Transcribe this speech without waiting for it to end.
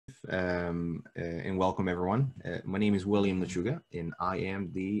and welcome everyone. My name is William Lechuga, and I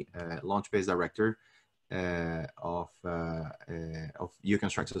am the launch-based director of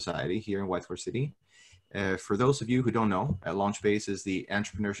UConstruct Society here in Whitehorse City. For those of you who don't know, Launchbase is the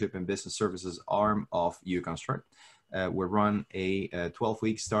entrepreneurship and business services arm of UConstruct. We run a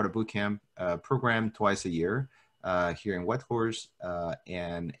 12-week startup bootcamp program twice a year here in Whitehorse,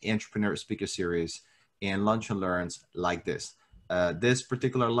 and entrepreneur speaker series and lunch and learns like this. This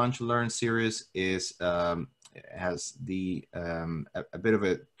particular lunch and learn series is has the a bit of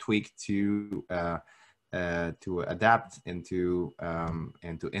a tweak to adapt and to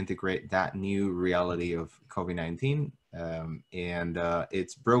integrate that new reality of COVID-19, and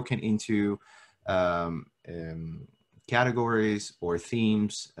it's broken into categories or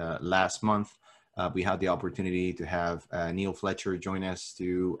themes. Last month, we had the opportunity to have Neil Fletcher join us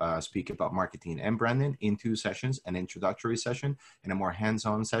to speak about marketing and branding in 2 sessions, an introductory session and a more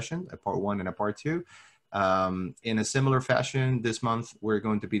hands-on session, a part 1 and a part 2. In a similar fashion, this month, we're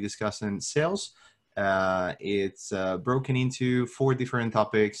going to be discussing sales. It's broken into 4 different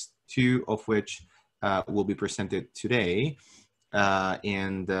topics, 2 of which will be presented today,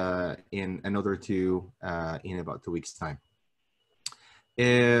 and in another 2 in about 2 weeks' time.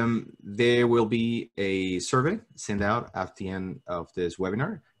 There will be a survey sent out at the end of this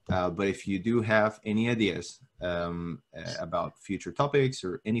webinar, but if you do have any ideas about future topics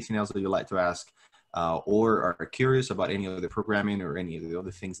or anything else that you'd like to ask, or are curious about any of the programming or any of the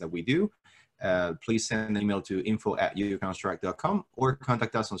other things that we do, please send an email to info@uconstruct.com or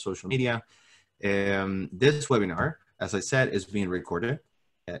contact us on social media. This webinar, as I said, is being recorded.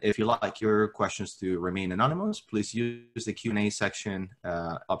 If you like your questions to remain anonymous, please use the Q&A section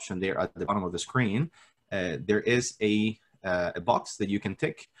option there at the bottom of the screen. There is a box that you can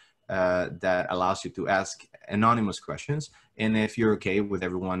tick that allows you to ask anonymous questions. And if you're okay with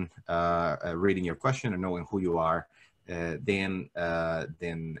everyone reading your question and knowing who you are, then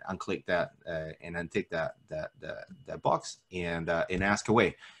unclick that and untick that box and ask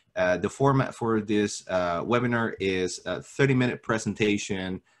away. The format for this webinar is a 30-minute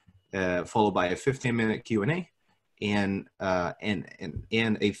presentation followed by a 15-minute Q&A and a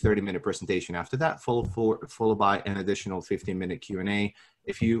 30-minute presentation after that, followed by an additional 15-minute Q&A.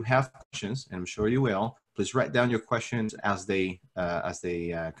 If you have questions, and I'm sure you will, please write down your questions as they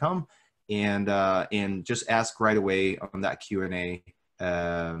come, and just ask right away on that Q&A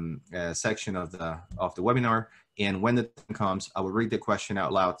section of the webinar. And when the time comes, I will read the question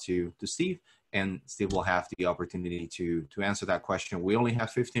out loud to Steve, and Steve will have the opportunity to answer that question. We only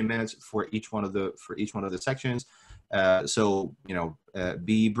have 15 minutes for each one of the sections, so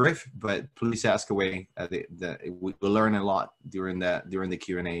be brief, but please ask away. We will learn a lot during the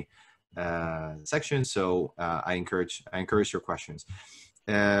Q&A section. So I encourage your questions.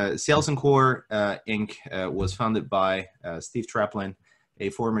 Sales and Core Inc. Was founded by Steve Traplin, a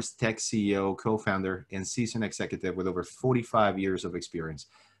former tech CEO, co-founder, and seasoned executive with over 45 years of experience.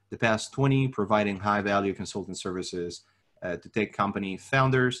 The past 20 providing high-value consulting services to tech company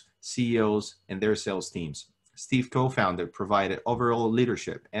founders, CEOs, and their sales teams. Steve co-founded, provided overall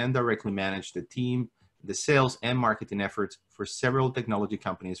leadership, and directly managed the team, the sales and marketing efforts for several technology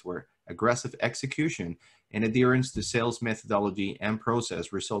companies where aggressive execution and adherence to sales methodology and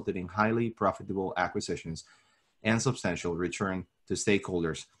process resulted in highly profitable acquisitions and substantial return to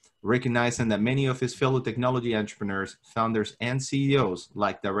stakeholders. Recognizing that many of his fellow technology entrepreneurs, founders, and CEOs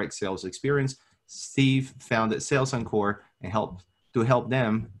lack direct sales experience, Steve founded Sales and Core and helped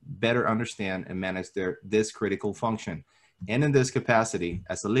them better understand and manage this critical function. And in this capacity,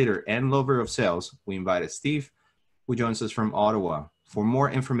 as a leader and lover of sales, we invited Steve, who joins us from Ottawa. For more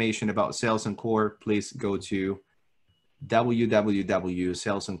information about Sales and Core, please go to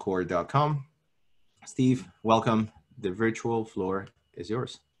www.salesandcore.com. Steve, welcome. The virtual floor is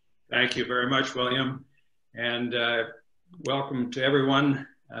yours. Thank you very much, William. And welcome to everyone.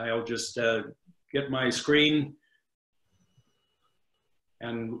 I'll just get my screen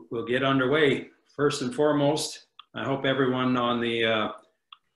and we'll get underway. First and foremost, I hope everyone on the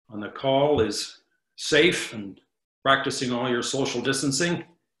call is safe and practicing all your social distancing.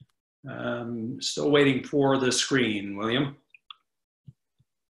 Still waiting for the screen, William.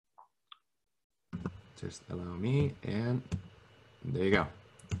 Just allow me, and there you go.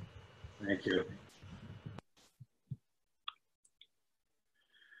 Thank you.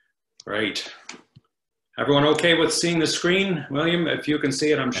 Great. Everyone okay with seeing the screen? William, if you can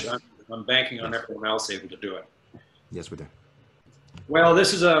see it, I'm banking on everyone else able to do it. Yes, we do. Well,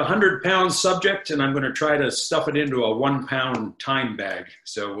 this is a 100-pound subject, and I'm going to try to stuff it into a 1-pound time bag.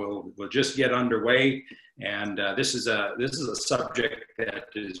 So we'll just get underway. And this is a subject that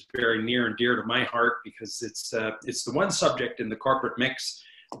is very near and dear to my heart, because it's the one subject in the corporate mix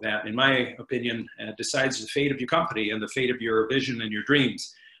that, in my opinion, decides the fate of your company and the fate of your vision and your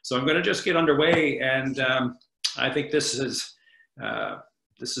dreams. So I'm going to just get underway, and I think this is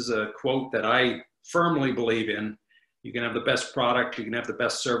a quote that I firmly believe in. You can have the best product, you can have the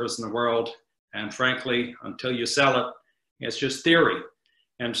best service in the world, and frankly, until you sell it, it's just theory.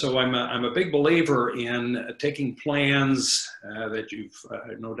 And so I'm a big believer in taking plans that you've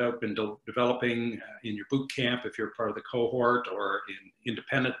no doubt been developing in your boot camp, if you're part of the cohort, or in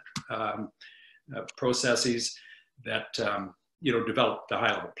independent processes, that develop the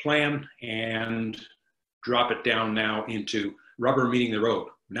high-level plan and drop it down now into rubber meeting the road.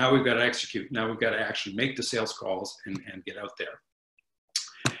 Now we've got to execute. Now we've got to actually make the sales calls and get out there.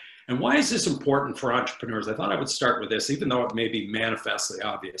 And why is this important for entrepreneurs? I thought I would start with this, even though it may be manifestly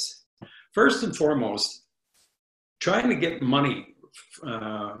obvious. First and foremost, trying to get money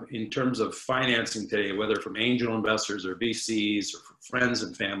in terms of financing today, whether from angel investors or VCs or from friends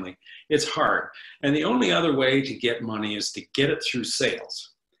and family, it's hard. And the only other way to get money is to get it through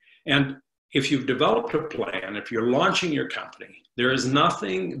sales. And if you've developed a plan, if you're launching your company, there is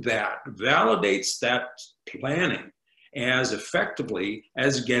nothing that validates that planning as effectively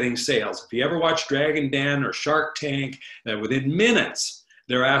as getting sales. If you ever watch Dragon Den or Shark Tank, that within minutes,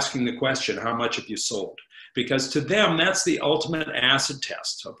 they're asking the question, how much have you sold? Because to them, that's the ultimate acid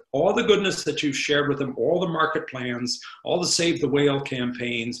test of all the goodness that you've shared with them, all the market plans, all the Save the Whale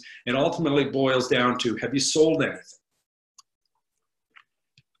campaigns, it ultimately boils down to, have you sold anything?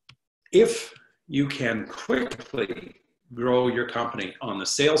 If you can quickly grow your company on the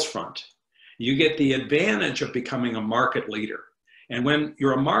sales front, you get the advantage of becoming a market leader. And when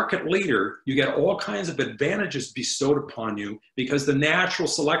you're a market leader, you get all kinds of advantages bestowed upon you, because the natural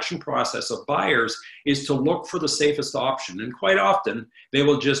selection process of buyers is to look for the safest option. And quite often, they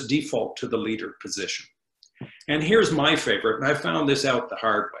will just default to the leader position. And here's my favorite, and I found this out the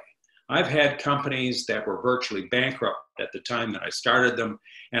hard way. I've had companies that were virtually bankrupt at the time that I started them,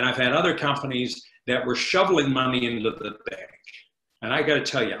 and I've had other companies that were shoveling money into the bank. And I got to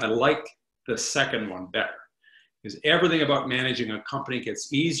tell you, I like the second one better, because everything about managing a company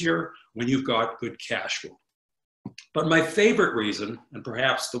gets easier when you've got good cash flow. But my favorite reason, and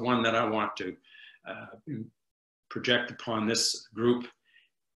perhaps the one that I want to project upon this group,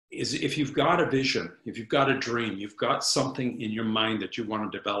 is if you've got a vision, if you've got a dream, you've got something in your mind that you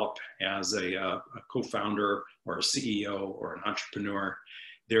want to develop as a co-founder or a CEO or an entrepreneur,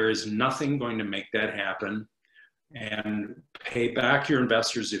 there is nothing going to make that happen and pay back your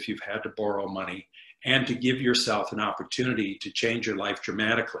investors if you've had to borrow money, and to give yourself an opportunity to change your life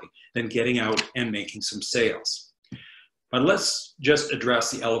dramatically than getting out and making some sales. But let's just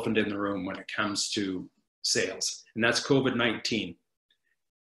address the elephant in the room when it comes to sales, and that's COVID-19.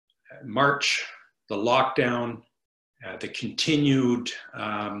 March, the lockdown, the continued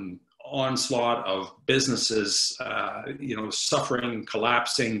onslaught of businesses, suffering,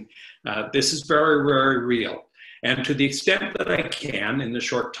 collapsing. This is very, very real. And to the extent that I can, in the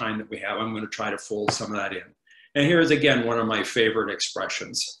short time that we have, I'm going to try to fold some of that in. And here's, again, one of my favorite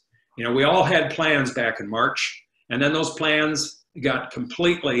expressions. We all had plans back in March, and then those plans got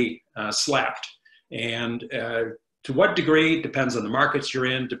completely slapped. And to what degree depends on the markets you're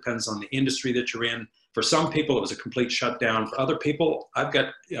in, depends on the industry that you're in. For some people, it was a complete shutdown. For other people, I've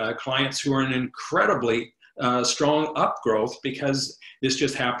got clients who are in incredibly strong upgrowth, because this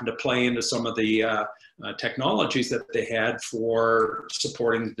just happened to play into some of the technologies that they had for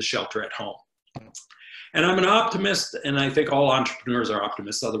supporting the shelter at home. And I'm an optimist, and I think all entrepreneurs are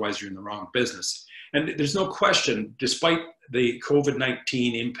optimists, otherwise you're in the wrong business. And there's no question, despite the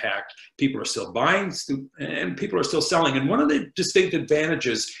COVID-19 impact, people are still buying and people are still selling. And one of the distinct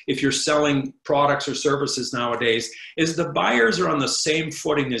advantages, if you're selling products or services nowadays, is the buyers are on the same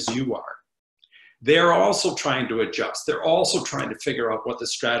footing as you are. They're also trying to adjust. They're also trying to figure out what the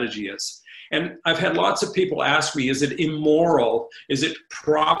strategy is. And I've had lots of people ask me, is it immoral? Is it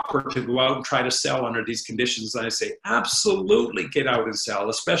proper to go out and try to sell under these conditions? And I say, absolutely get out and sell,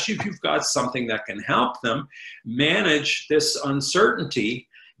 especially if you've got something that can help them manage this uncertainty.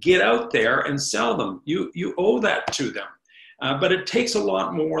 Get out there and sell them. You owe that to them. But it takes a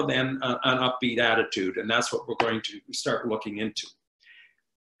lot more than an upbeat attitude, and that's what we're going to start looking into.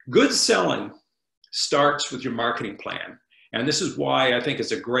 Good selling starts with your marketing plan. And this is why I think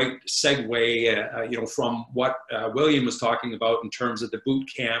it's a great segue, from what William was talking about in terms of the boot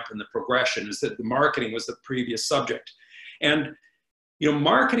camp and the progression, is that the marketing was the previous subject. And,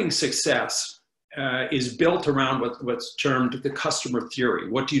 marketing success is built around what's termed the customer theory.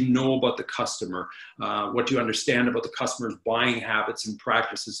 What do you know about the customer? What do you understand about the customer's buying habits and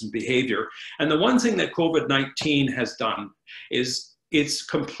practices and behavior? And the one thing that COVID-19 has done is it's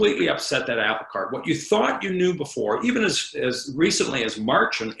completely upset that apple cart. What you thought you knew before, even as recently as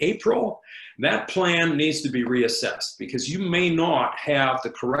March and April, that plan needs to be reassessed because you may not have the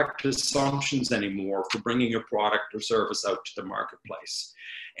correct assumptions anymore for bringing your product or service out to the marketplace.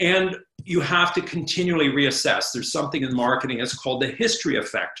 And you have to continually reassess. There's something in marketing that's called the history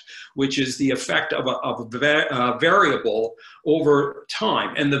effect, which is the effect of a variable over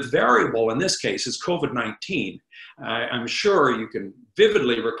time. And the variable in this case is COVID-19. I'm sure you can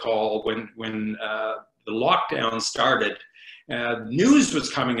vividly recall when the lockdown started, news was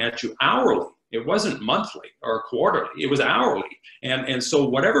coming at you hourly. It wasn't monthly or quarterly, it was hourly. And so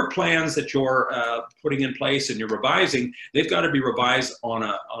whatever plans that you're putting in place and you're revising, they've got to be revised on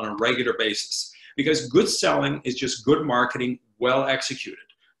a regular basis because good selling is just good marketing, well executed.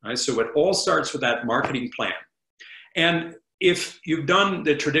 Right? So it all starts with that marketing plan. And if you've done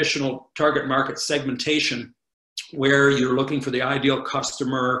the traditional target market segmentation, where you're looking for the ideal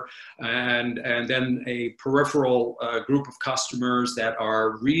customer and then a peripheral group of customers that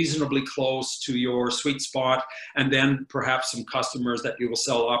are reasonably close to your sweet spot, and then perhaps some customers that you will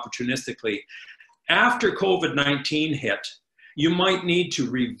sell opportunistically. After COVID-19 hit, you might need to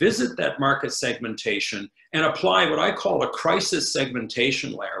revisit that market segmentation and apply what I call a crisis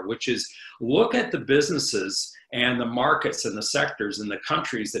segmentation layer, which is look at the businesses and the markets and the sectors and the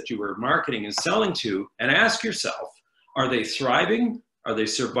countries that you were marketing and selling to and ask yourself, are they thriving? Are they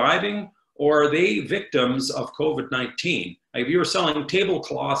surviving? Or are they victims of COVID-19? If you were selling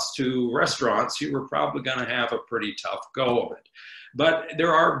tablecloths to restaurants, you were probably going to have a pretty tough go of it. But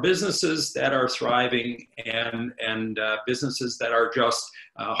there are businesses that are thriving and businesses that are just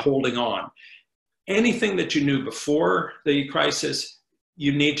holding on. Anything that you knew before the crisis,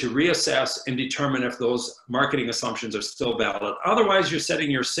 you need to reassess and determine if those marketing assumptions are still valid. Otherwise, you're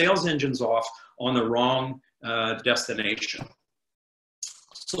setting your sales engines off on the wrong destination.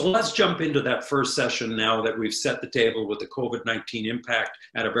 So let's jump into that first session now that we've set the table with the COVID-19 impact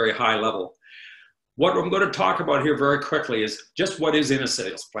at a very high level. What I'm going to talk about here very quickly is just what is in a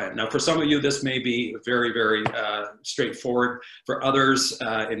sales plan. Now, for some of you, this may be very, very straightforward. For others,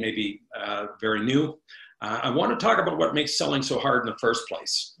 it may be very new. I want to talk about what makes selling so hard in the first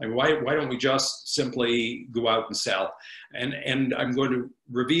place. And why don't we just simply go out and sell? And I'm going to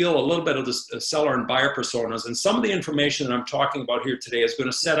reveal a little bit of the seller and buyer personas. And some of the information that I'm talking about here today is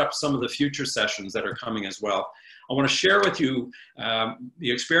going to set up some of the future sessions that are coming as well. I want to share with you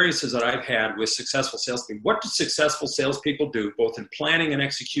the experiences that I've had with successful salespeople. What do successful salespeople do, both in planning and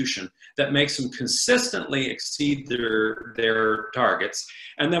execution, that makes them consistently exceed their targets?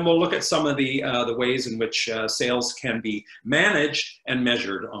 And then we'll look at some of the ways in which sales can be managed and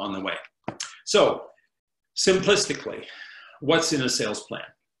measured on the way. So, simplistically, what's in a sales plan?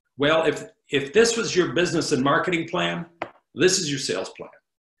 Well, if this was your business and marketing plan, this is your sales plan.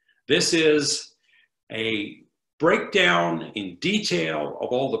 This is a breakdown in detail of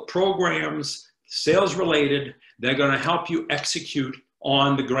all the programs, sales related, they're going to help you execute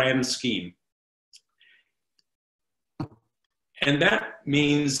on the grand scheme. And that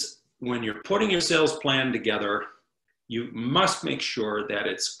means when you're putting your sales plan together, you must make sure that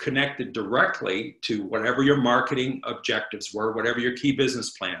it's connected directly to whatever your marketing objectives were, whatever your key business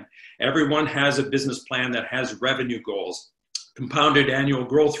plan. Everyone has a business plan that has revenue goals, compounded annual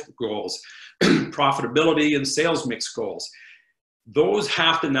growth goals, profitability and sales mix goals. Those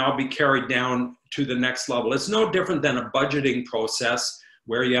have to now be carried down to the next level. It's no different than a budgeting process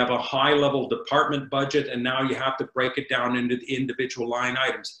where you have a high level department budget and now you have to break it down into the individual line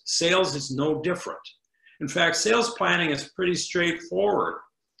items. Sales is no different. In fact, sales planning is pretty straightforward.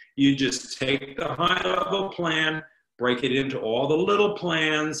 You just take the high level plan, break it into all the little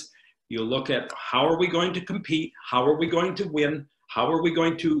plans. You look at how are we going to compete? How are we going to win? How are we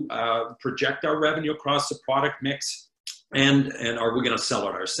going to project our revenue across the product mix? And are we going to sell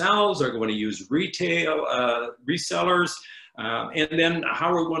it ourselves? Are we going to use retail resellers? And then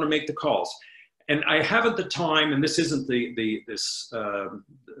how are we going to make the calls? And I haven't the time, and this isn't the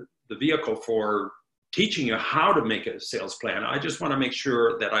vehicle for teaching you how to make a sales plan. I just want to make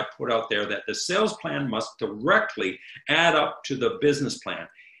sure that I put out there that the sales plan must directly add up to the business plan.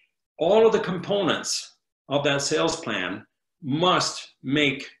 All of the components of that sales plan must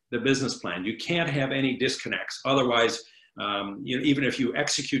make the business plan. You can't have any disconnects. Otherwise, even if you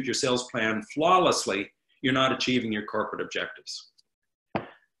execute your sales plan flawlessly, you're not achieving your corporate objectives.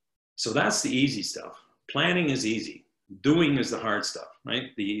 So that's the easy stuff. Planning is easy. Doing is the hard stuff,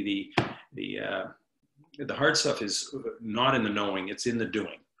 right? The hard stuff is not in the knowing, it's in the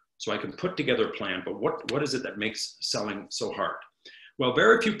doing. So I can put together a plan, but what is it that makes selling so hard? Well,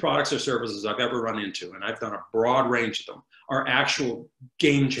 very few products or services I've ever run into, and I've done a broad range of them, are actual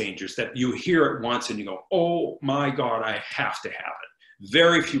game changers that you hear it once and you go, oh my God, I have to have it.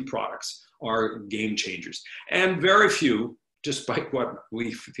 Very few products are game changers. And very few, despite what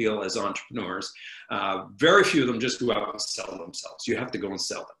we feel as entrepreneurs, very few of them just go out and sell themselves. You have to go and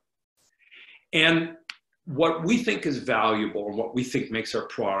sell them. And what we think is valuable and what we think makes our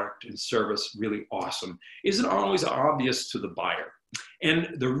product and service really awesome isn't always obvious to the buyer.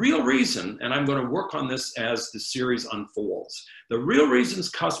 And the real reason, and I'm going to work on this as the series unfolds, the real reasons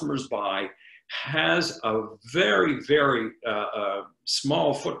customers buy has a very, very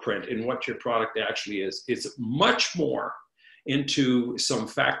small footprint in what your product actually is. It's much more into some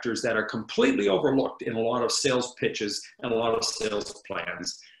factors that are completely overlooked in a lot of sales pitches and a lot of sales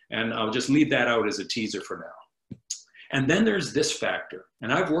plans. And I'll just leave that out as a teaser for now. And then there's this factor.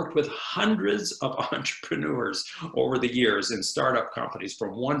 And I've worked with hundreds of entrepreneurs over the years in startup companies,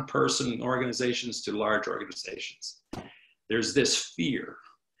 from one-person organizations to large organizations. There's this fear.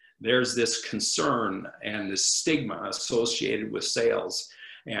 There's this concern and this stigma associated with sales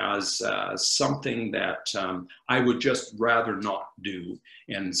as something that I would just rather not do.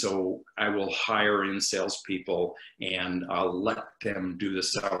 And so I will hire in salespeople and I'll let them do the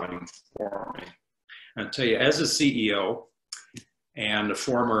selling for me. I'll tell you, as a CEO and a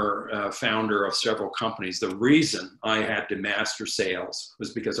former founder of several companies, the reason I had to master sales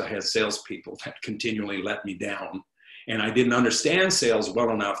was because I had salespeople that continually let me down. And I didn't understand sales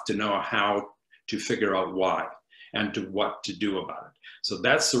well enough to know how to figure out why and to what to do about it. So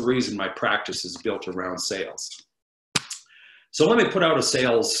that's the reason my practice is built around sales. So let me put out a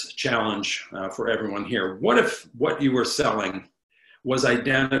sales challenge for everyone here. What if what you were selling was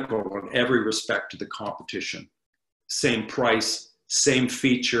identical in every respect to the competition? Same price, same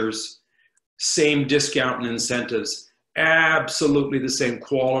features, same discount and incentives, absolutely the same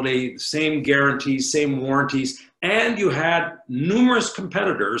quality, same guarantees, same warranties, and you had numerous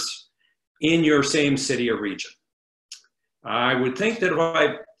competitors in your same city or region. I would think that if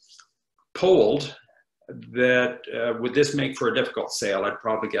I polled that would this make for a difficult sale, I'd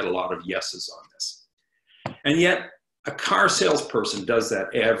probably get a lot of yeses on this. And yet a car salesperson does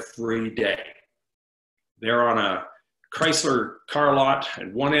that every day. They're on a Chrysler car lot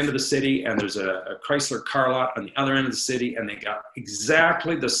at one end of the city, and there's a Chrysler car lot on the other end of the city, and they got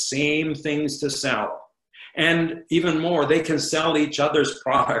exactly the same things to sell. And even more, they can sell each other's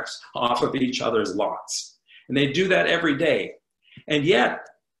products off of each other's lots. And they do that every day. And yet,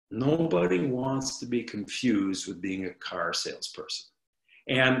 nobody wants to be confused with being a car salesperson.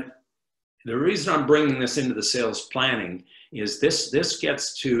 And the reason I'm bringing this into the sales planning is this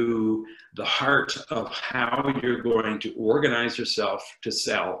gets to the heart of how you're going to organize yourself to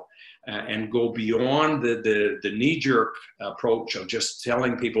sell and go beyond the knee-jerk approach of just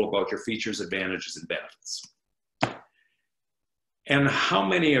telling people about your features, advantages, and benefits. And how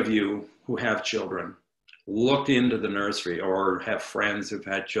many of you who have children looked into the nursery or have friends who've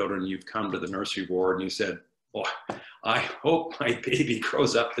had children, you've come to the nursery board and you said, boy, I hope my baby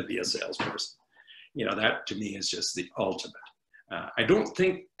grows up to be a salesperson. You know, that to me is just the ultimate. I don't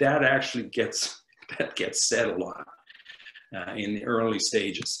think that actually gets said a lot in the early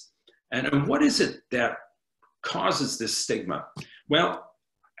stages. And what is it that causes this stigma? Well,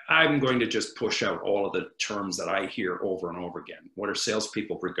 I'm going to just push out all of the terms that I hear over and over again. What are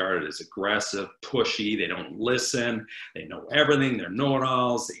salespeople regarded as? Aggressive, pushy, they don't listen, they know everything, they're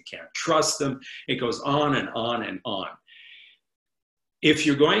know-it-alls, they can't trust them. It goes on and on and on. If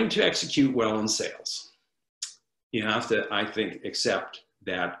you're going to execute well in sales, you have to, I think, accept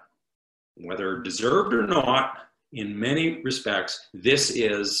that whether deserved or not, in many respects, this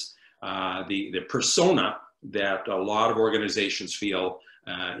is the persona that a lot of organizations feel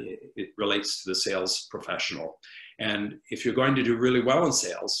it relates to the sales professional. And if you're going to do really well in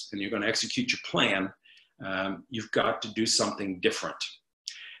sales and you're going to execute your plan, you've got to do something different.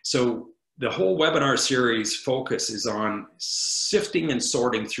 So the whole webinar series focus is on sifting and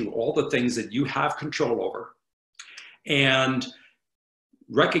sorting through all the things that you have control over and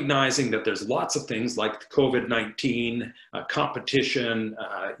recognizing that there's lots of things like COVID-19, competition,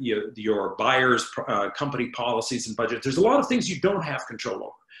 your buyers' company policies and budgets. There's a lot of things you don't have control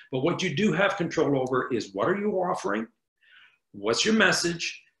over. But what you do have control over is what are you offering, what's your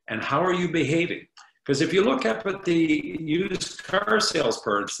message, and how are you behaving? Because if you look up at the used car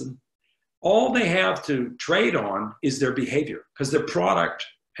salesperson, all they have to trade on is their behavior, because their product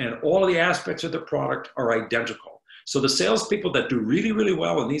and all the aspects of the product are identical. So the salespeople that do really, really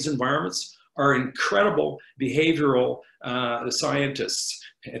well in these environments are incredible behavioral scientists.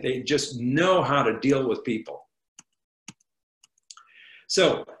 They just know how to deal with people.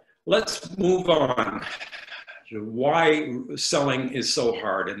 So let's move on to why selling is so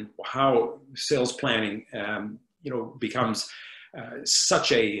hard and how sales planning, becomes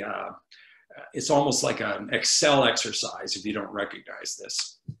such a, it's almost like an Excel exercise if you don't recognize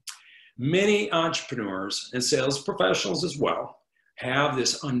this. Many entrepreneurs and sales professionals as well have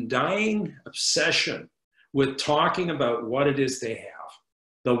this undying obsession with talking about what it is they have,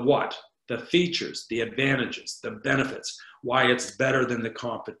 the what, the features, the advantages, the benefits, why it's better than the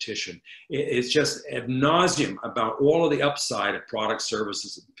competition. It's just ad nauseum about all of the upside of product,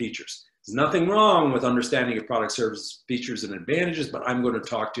 services, and features. There's nothing wrong with understanding your product, services, features, and advantages, but I'm going to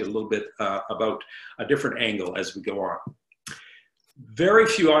talk to you a little bit about a different angle as we go on. Very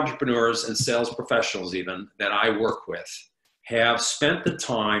few entrepreneurs and sales professionals even that I work with have spent the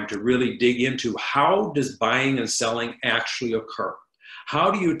time to really dig into how does buying and selling actually occur? How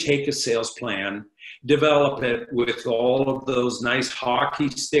do you take a sales plan, develop it with all of those nice hockey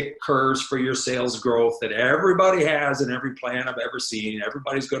stick curves for your sales growth that everybody has in every plan I've ever seen?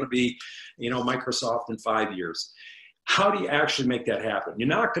 Everybody's going to be, Microsoft in 5 years. How do you actually make that happen? You're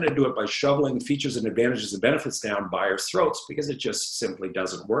not going to do it by shoveling features and advantages and benefits down buyers' throats, because it just simply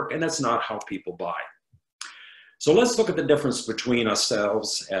doesn't work, and that's not how people buy. So let's look at the difference between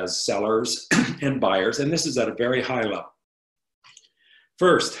ourselves as sellers and buyers, and this is at a very high level.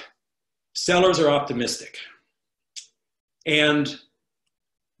 First, sellers are optimistic, and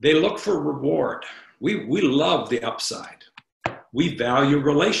they look for reward. We love the upside. We value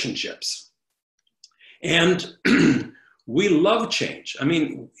relationships, and we love change. I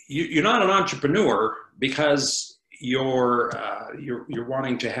mean, you're not an entrepreneur because you're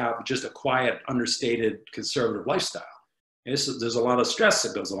wanting to have just a quiet, understated, conservative lifestyle. There's a lot of stress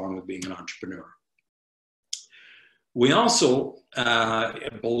that goes along with being an entrepreneur. We also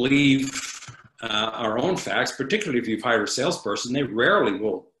believe our own facts, particularly if you've hired a salesperson. They rarely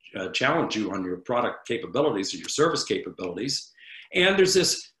will challenge you on your product capabilities or your service capabilities. And there's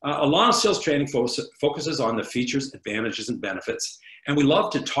this, a lot of sales training focuses on the features, advantages, and benefits. And we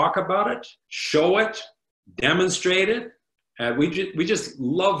love to talk about it, show it, demonstrate it. We just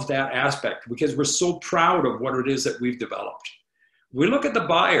love that aspect because we're so proud of what it is that we've developed. We look at the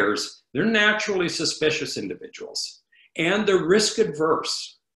buyers, they're naturally suspicious individuals, and they're risk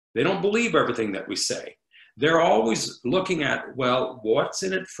adverse. They don't believe everything that we say. They're always looking at, well, what's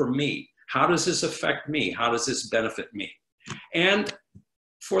in it for me? How does this affect me? How does this benefit me? And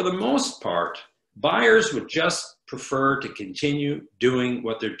for the most part, buyers would just prefer to continue doing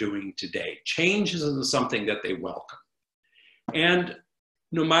what they're doing today. Change isn't something that they welcome. And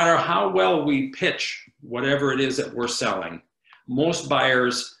no matter how well we pitch whatever it is that we're selling, most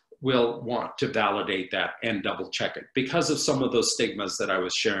buyers will want to validate that and double check it because of some of those stigmas that I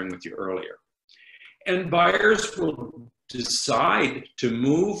was sharing with you earlier. And buyers will decide to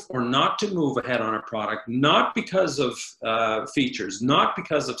move or not to move ahead on a product, not because of features, not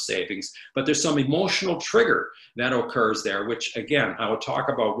because of savings, but there's some emotional trigger that occurs there, which again, I will talk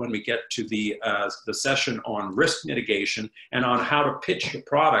about when we get to the session on risk mitigation and on how to pitch the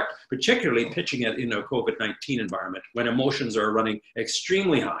product, particularly pitching it in a COVID-19 environment when emotions are running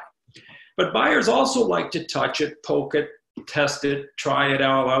extremely high. But buyers also like to touch it, poke it, test it, try it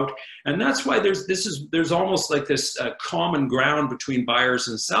all out. And that's why there's almost like this common ground between buyers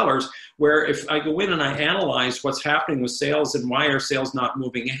and sellers, where if I go in and I analyze what's happening with sales and why are sales not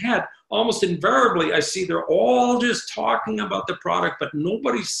moving ahead, almost invariably I see they're all just talking about the product, but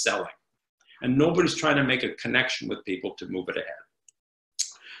nobody's selling and nobody's trying to make a connection with people to move it ahead.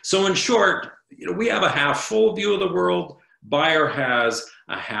 So in short, we have a half full view of the world. Buyer has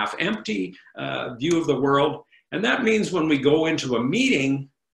a half empty view of the world. And that means when we go into a meeting,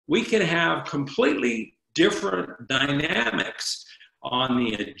 we can have completely different dynamics on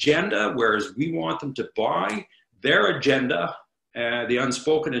the agenda, whereas we want them to buy. Their agenda, the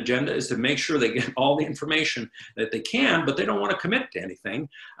unspoken agenda, is to make sure they get all the information that they can, but they don't want to commit to anything.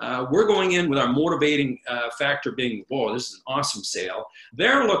 We're going in with our motivating factor being, whoa, this is an awesome sale.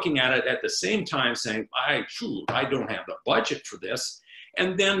 They're looking at it at the same time saying, I don't have the budget for this.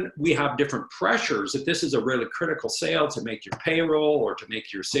 And then we have different pressures. If this is a really critical sale to make your payroll or to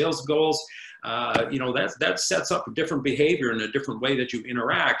make your sales goals, that sets up a different behavior and a different way that you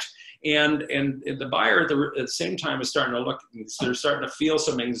interact. And the buyer at the same time is starting to look, they're starting to feel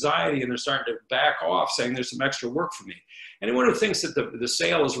some anxiety and they're starting to back off saying there's some extra work for me. Anyone who thinks that the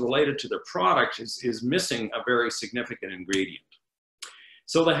sale is related to the product is missing a very significant ingredient.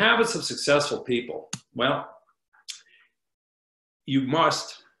 So the habits of successful people, well, you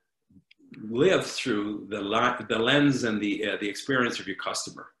must live through the lens and the experience of your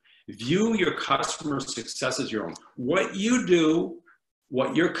customer. View your customer's success as your own. What you do,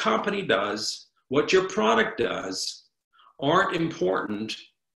 what your company does, what your product does aren't important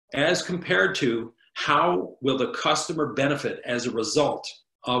as compared to how will the customer benefit as a result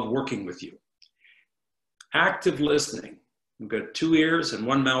of working with you. Active listening. We've got 2 ears and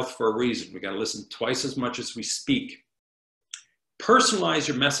 1 mouth for a reason. We got to listen twice as much as we speak. Personalize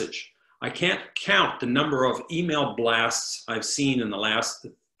your message. I can't count the number of email blasts I've seen in the last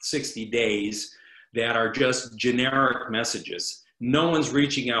 60 days that are just generic messages. No one's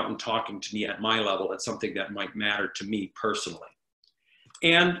reaching out and talking to me at my level at something that might matter to me personally.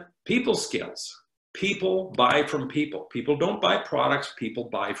 And people skills. People buy from people. People don't buy products, people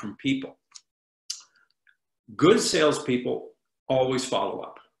buy from people. Good salespeople always follow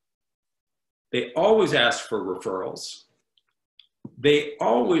up. They always ask for referrals. They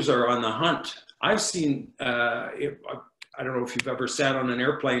always are on the hunt. I've seen, I don't know if you've ever sat on an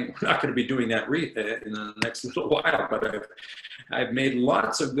airplane. We're not going to be doing that in the next little while, but I've made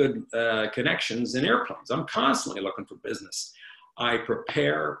lots of good connections in airplanes. I'm constantly looking for business. I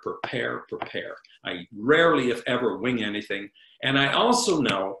prepare. I rarely, if ever, wing anything. And I also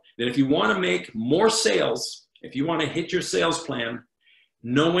know that if you want to make more sales, if you want to hit your sales plan,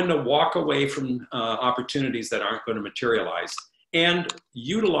 know when to walk away from opportunities that aren't going to materialize, and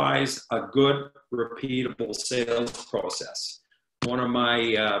utilize a good, repeatable sales process. One of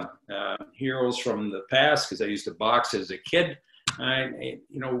my heroes from the past, because I used to box as a kid,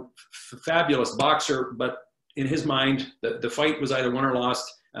 fabulous boxer, but in his mind, the fight was either won or lost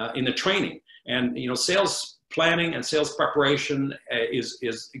in the training. And sales planning and sales preparation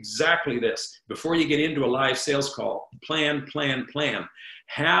is exactly this. Before you get into a live sales call, plan.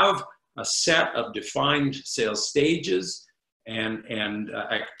 Have a set of defined sales stages and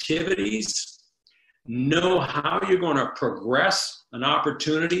activities. Know how you're going to progress an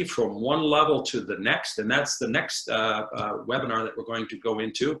opportunity from one level to the next, and that's the next webinar that we're going to go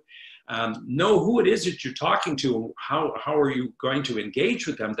into. Know who it is that you're talking to, how are you going to engage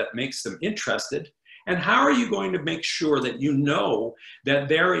with them that makes them interested, and how are you going to make sure that you know that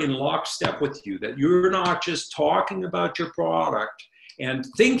they're in lockstep with you, that you're not just talking about your product and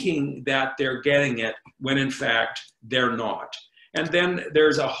thinking that they're getting it when in fact they're not. And then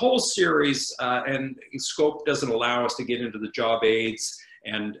there's a whole series, and scope doesn't allow us to get into the job aids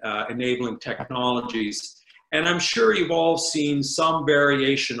and enabling technologies. And I'm sure you've all seen some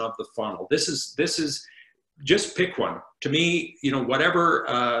variation of the funnel. This is just pick one. To me,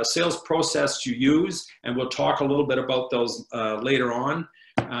 whatever sales process you use, and we'll talk a little bit about those later on,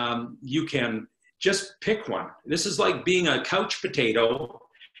 you can just pick one. This is like being a couch potato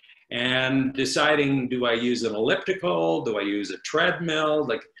and deciding, do I use an elliptical? Do I use a treadmill?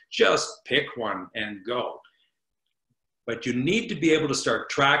 Like, just pick one and go. But you need to be able to start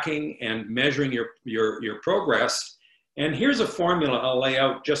tracking and measuring your progress. And here's a formula I'll lay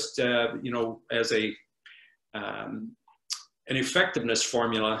out just, as an effectiveness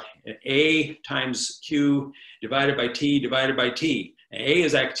formula. A times Q divided by T divided by T. A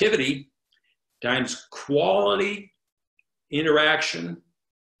is activity times quality interaction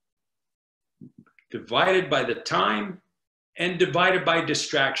divided by the time and divided by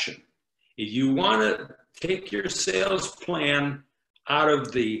distraction. If you want to take your sales plan out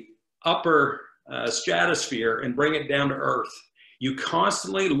of the upper stratosphere and bring it down to earth, you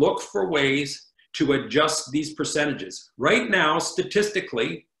constantly look for ways to adjust these percentages. Right now,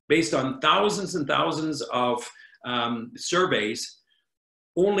 statistically, based on thousands and thousands of surveys,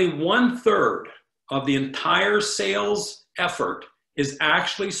 only 1/3 of the entire sales effort is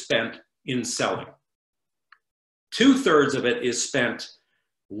actually spent in selling. 2/3 of it is spent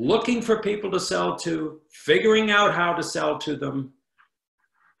looking for people to sell to, figuring out how to sell to them,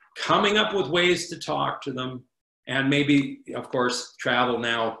 coming up with ways to talk to them, and maybe, of course, travel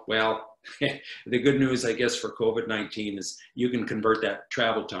now. Well, the good news, I guess, for COVID-19 is you can convert that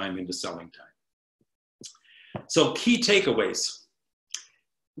travel time into selling time. So key takeaways.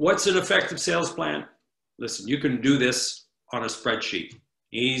 What's an effective sales plan? Listen, you can do this on a spreadsheet.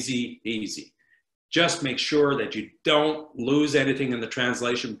 Easy, easy. Just make sure that you don't lose anything in the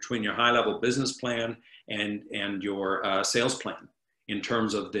translation between your high-level business plan and your sales plan in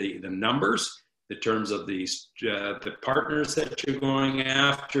terms of the numbers, in terms of the partners that you're going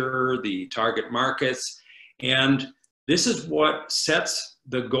after, the target markets. And this is what sets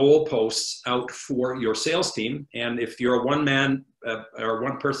the goalposts out for your sales team. And if you're a one-man or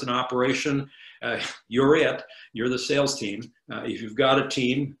one-person operation, you're it. You're the sales team. If you've got a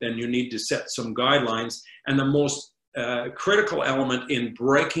team, then you need to set some guidelines. And the most critical element in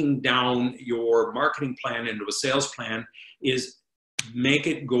breaking down your marketing plan into a sales plan is make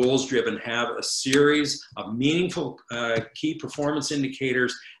it goals driven. Have a series of meaningful key performance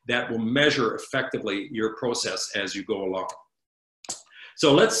indicators that will measure effectively your process as you go along.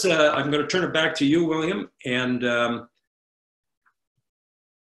 So let's, I'm going to turn it back to you, William, and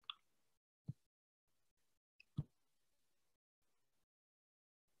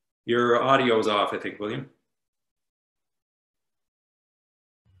your audio is off, I think, William.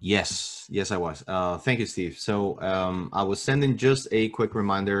 Yes, I was. Thank you, Steve. So I was sending just a quick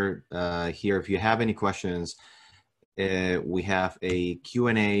reminder here. If you have any questions, we have a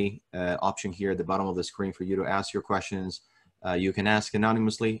Q&A option here at the bottom of the screen for you to ask your questions. You can ask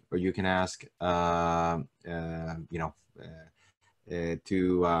anonymously, or you can ask, to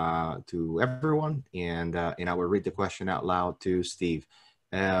everyone, and I will read the question out loud to Steve.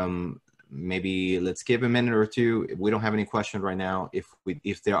 Maybe let's give a minute or two. If we don't have any questions right now,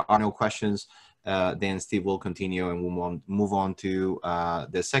 if there are no questions, then Steve will continue, and we'll move on to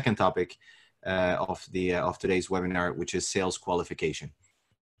the second topic of today's webinar, which is sales qualification.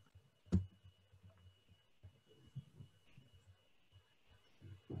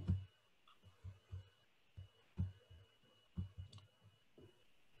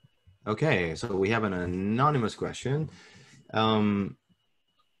 Okay, so we have an anonymous question.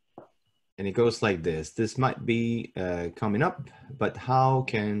 And it goes like this. This might be coming up, but how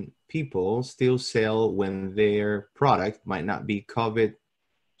can people still sell when their product might not be COVID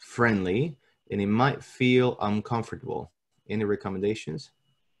friendly and it might feel uncomfortable? Any recommendations?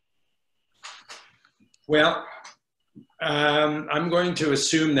 Well, I'm going to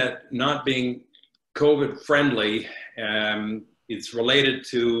assume that not being COVID friendly is related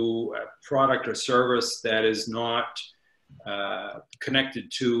to a product or service that is not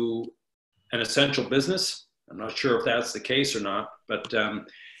connected to an essential business. I'm not sure if that's the case or not, but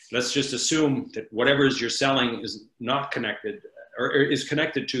let's just assume that whatever you're selling is not connected, or is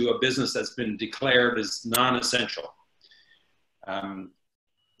connected to a business that's been declared as non-essential.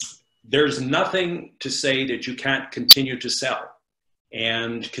 There's nothing to say that you can't continue to sell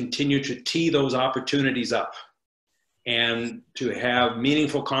and continue to tee those opportunities up and to have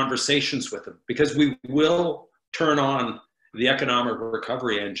meaningful conversations with them, because we will turn on the economic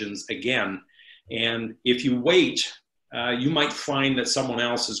recovery engines again. And if you wait, you might find that someone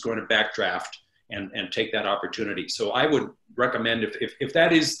else is going to backdraft and take that opportunity. So I would recommend, if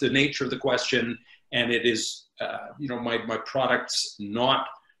that is the nature of the question, and it is, my product's not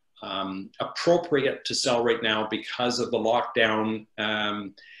appropriate to sell right now because of the lockdown,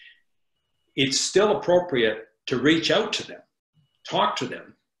 it's still appropriate to reach out to them, talk to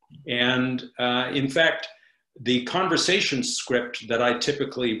them. And in fact, the conversation script that I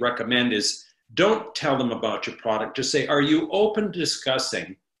typically recommend is, don't tell them about your product. Just say, are you open to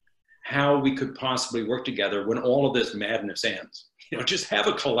discussing how we could possibly work together when all of this madness ends? Just have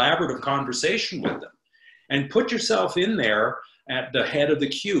a collaborative conversation with them and put yourself in there at the head of the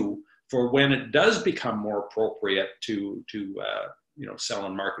queue for when it does become more appropriate to sell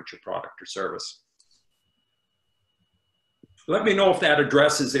and market your product or service. Let me know if that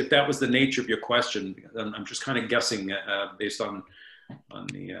addresses, if that was the nature of your question. I'm just kind of guessing based on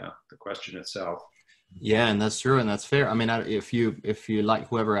the question itself. Yeah, and that's true, and that's fair. I mean, if you like,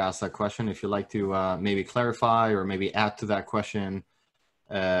 whoever asked that question, if you like to maybe clarify or maybe add to that question,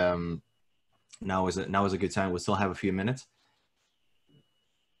 now is a good time. We still have a few minutes.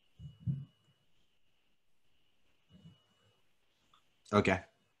 Okay,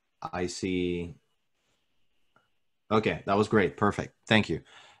 I see. Okay, that was great. Perfect. Thank you.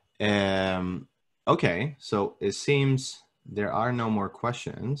 Okay, so it seems there are no more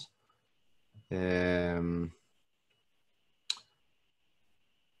questions. We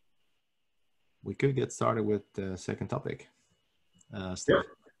could get started with the second topic. Steve. Sure.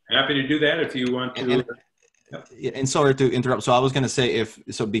 Happy to do that if you want to. And sorry to interrupt. So I was going to say,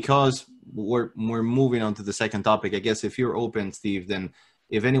 because we're moving on to the second topic, I guess if you're open, Steve, then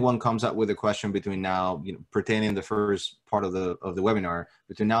if anyone comes up with a question between now, pertaining the first part of the webinar,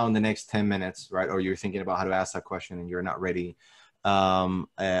 between now and the next 10 minutes, right? Or you're thinking about how to ask that question and you're not ready.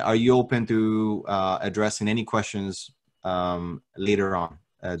 Are you open to addressing any questions later on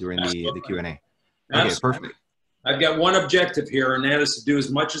during the Q&A? Okay, perfect. I've got one objective here, and that is to do as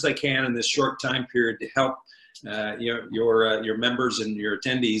much as I can in this short time period to help your members and your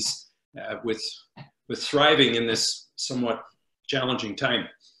attendees with thriving in this somewhat challenging time.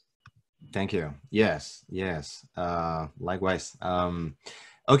 Thank you. Yes. Likewise.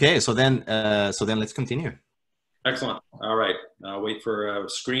 Okay, so then let's continue. Excellent. All right. I'll wait for a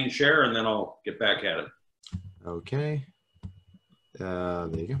screen share and then I'll get back at it. Okay. There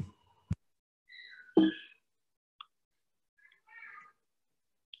you go.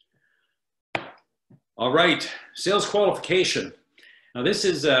 All right, sales qualification. Now this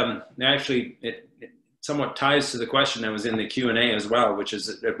is actually, it somewhat ties to the question that was in the Q&A as well, which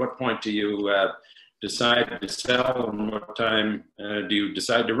is at what point do you decide to sell and what time do you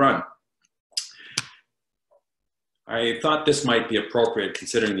decide to run? I thought this might be appropriate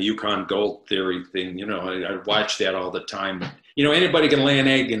considering the Yukon Gold theory thing. You know, I watch that all the time. You know, anybody can lay an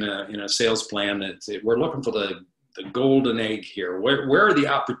egg in a sales plan. We're looking for the golden egg here. Where are the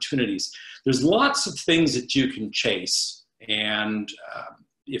opportunities? There's lots of things that you can chase. And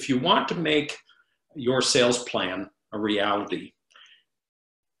if you want to make your sales plan a reality,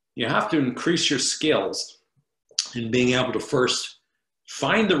 you have to increase your skills in being able to first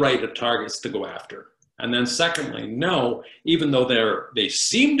find the right targets to go after. And then secondly, know, even though they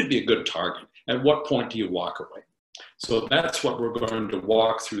seem to be a good target, at what point do you walk away? So that's what we're going to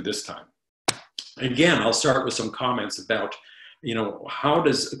walk through this time. Again, I'll start with some comments about, you know, how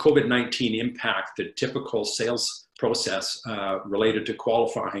does COVID-19 impact the typical sales process related to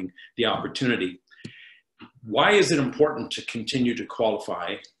qualifying the opportunity? Why is it important to continue to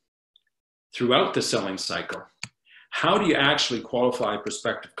qualify throughout the selling cycle? How do you actually qualify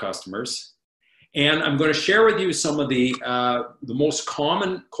prospective customers? And I'm going to share with you some of the most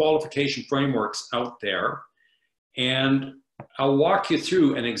common qualification frameworks out there. And I'll walk you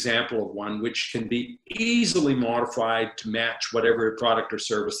through an example of one which can be easily modified to match whatever product or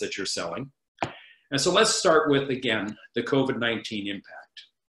service that you're selling. And so let's start with, again, the COVID-19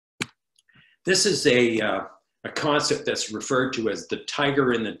 impact. This is a concept that's referred to as the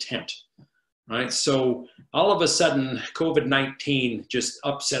tiger in the tent, right? So all of a sudden, COVID-19 just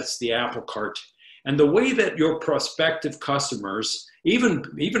upsets the apple cart. And the way that your prospective customers, even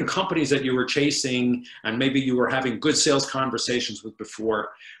companies that you were chasing and maybe you were having good sales conversations with before,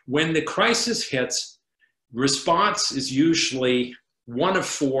 when the crisis hits, response is usually one of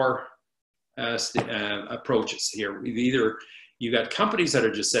four approaches here. Either you got companies that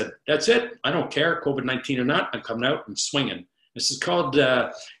are just said, that's it, I don't care, COVID-19 or not, I'm coming out and swinging. This is called,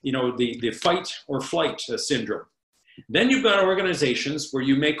 you know, the fight or flight syndrome. Then you've got organizations where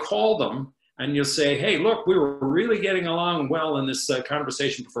you may call them and you'll say, hey, look, we were really getting along well in this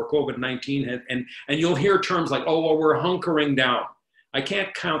conversation before COVID-19. And you'll hear terms like, oh, well, we're hunkering down. I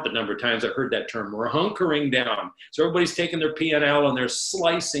can't count the number of times I've heard that term. We're hunkering down. So everybody's taking their P&L and they're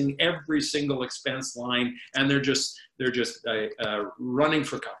slicing every single expense line and they're just running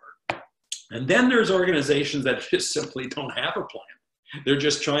for cover. And then there's organizations that just simply don't have a plan. They're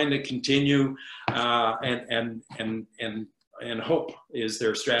just trying to continue and hope is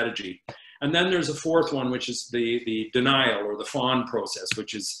their strategy. And then there's a fourth one, which is the denial or the fawn process,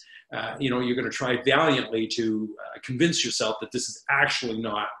 which is, you know, you're going to try valiantly to convince yourself that this is actually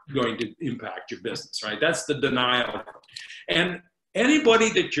not going to impact your business, right? That's the denial. And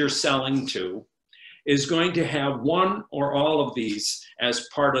anybody that you're selling to is going to have one or all of these as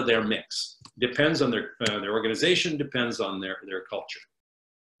part of their mix. Depends on their organization, depends on their culture.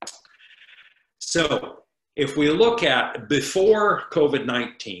 So if we look at before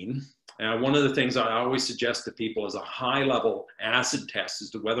COVID-19, one of the things I always suggest to people is a high-level acid test as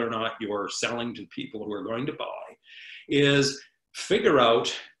to whether or not you're selling to people who are going to buy, is figure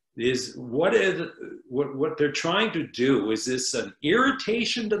out is what they're trying to do. Is this an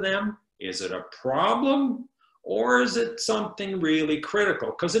irritation to them? Is it a problem? Or is it something really critical?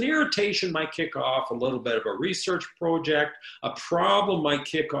 Because an irritation might kick off a little bit of a research project. A problem might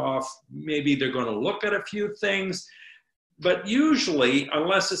kick off, maybe they're going to look at a few things. But usually,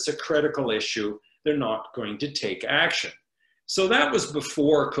 unless it's a critical issue, they're not going to take action. So that was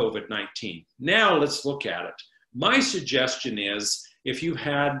before COVID-19. Now let's look at it. My suggestion is if you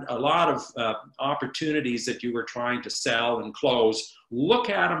had a lot of opportunities that you were trying to sell and close,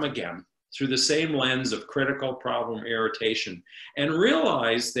 look at them again through the same lens of critical, problem, irritation, and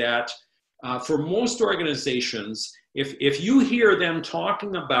realize that for most organizations, if you hear them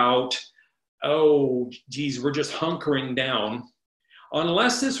talking about, oh, geez, we're just hunkering down,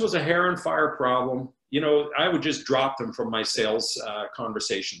 unless this was a hair and fire problem, you know, I would just drop them from my sales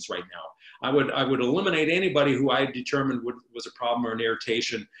conversations right now. I would eliminate anybody who I determined was a problem or an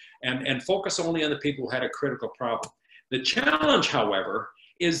irritation and focus only on the people who had a critical problem. The challenge, however,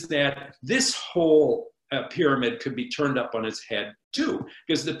 is that this whole pyramid could be turned up on its head too,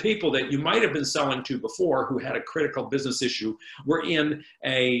 because the people that you might have been selling to before who had a critical business issue were in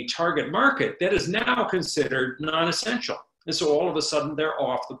a target market that is now considered non-essential. And so all of a sudden they're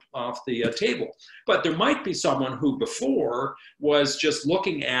off the table. But there might be someone who before was just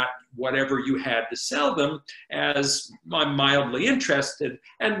looking at whatever you had to sell them as I'm mildly interested.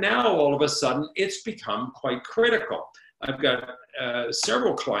 And now all of a sudden it's become quite critical. I've got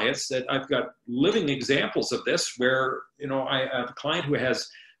several clients that I've got living examples of this where, you know, I have a client who has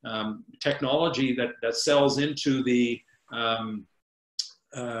technology that sells into the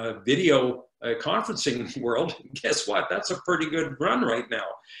video conferencing world. Guess what? That's a pretty good run right now.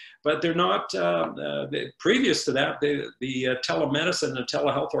 But they're not, previous to that, the telemedicine and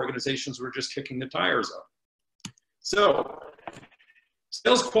telehealth organizations were just kicking the tires up. So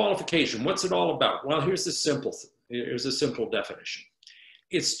sales qualification, what's it all about? Well, here's a simple definition.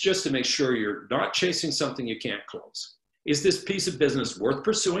 It's just to make sure you're not chasing something you can't close. Is this piece of business worth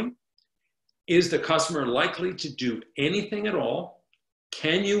pursuing? Is the customer likely to do anything at all?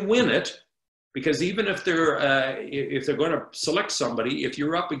 Can you win it? Because even if they're going to select somebody, if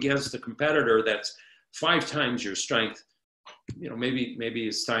you're up against a competitor that's 5 times your strength, you know, maybe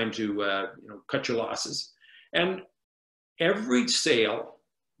it's time to you know, cut your losses. And every sale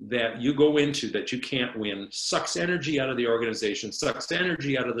that you go into that you can't win sucks energy out of the organization, sucks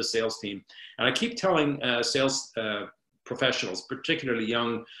energy out of the sales team. And I keep telling sales professionals, particularly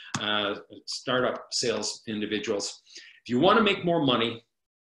young startup sales individuals, if you want to make more money,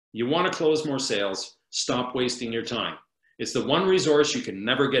 you want to close more sales, stop wasting your time. It's the one resource you can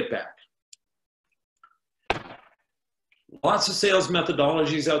never get back. Lots of sales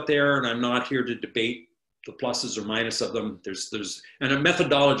methodologies out there, and I'm not here to debate the pluses or minuses of them. And a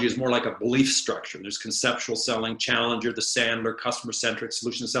methodology is more like a belief structure. There's conceptual selling, challenger, the Sandler, customer-centric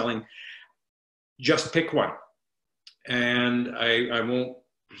solution selling. Just pick one. And I won't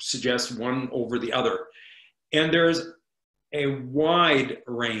suggest one over the other. And there's a wide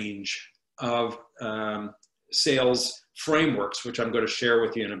range of sales frameworks, which I'm going to share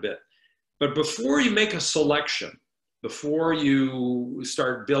with you in a bit. But before you make a selection, before you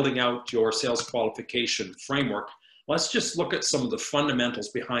start building out your sales qualification framework, let's just look at some of the fundamentals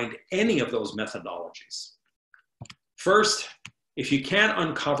behind any of those methodologies. First, if you can't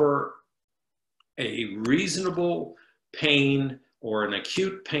uncover a reasonable pain or an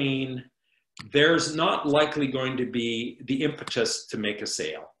acute pain, there's not likely going to be the impetus to make a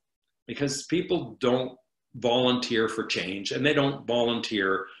sale, because people don't volunteer for change and they don't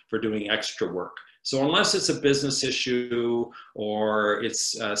volunteer for doing extra work. So unless it's a business issue or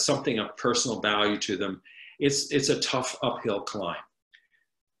it's something of personal value to them, it's a tough uphill climb.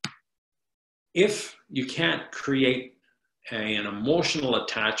 If you can't create an emotional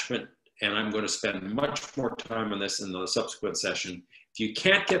attachment, and I'm going to spend much more time on this in the subsequent session, if you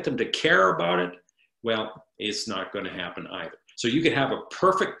can't get them to care about it, well, it's not going to happen either. So you could have a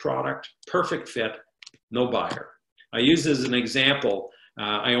perfect product, perfect fit, no buyer. I use as an example,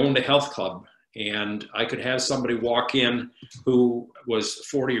 I owned a health club, and I could have somebody walk in who was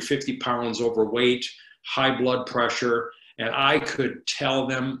 40 or 50 pounds overweight, high blood pressure, and I could tell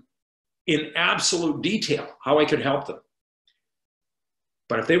them in absolute detail how I could help them.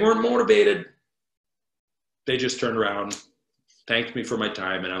 But if they weren't motivated, they just turned around, thanked me for my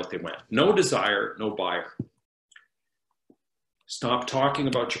time, and out they went. No desire, no buyer. Stop talking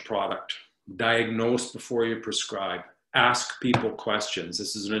about your product. Diagnose before you prescribe. Ask people questions.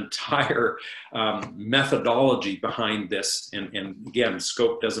 This is an entire methodology behind this. And again,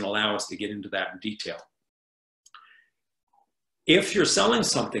 scope doesn't allow us to get into that in detail. If you're selling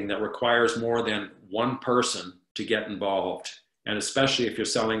something that requires more than one person to get involved, and especially if you're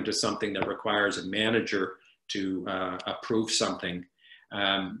selling to something that requires a manager to approve something,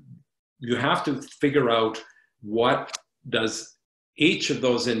 you have to figure out what does each of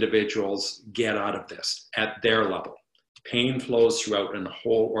those individuals get out of this at their level. Pain flows throughout in the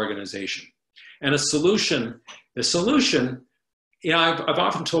whole organization. And the solution, you know, I've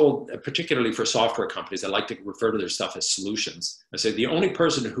often told, particularly for software companies, I like to refer to their stuff as solutions. I say the only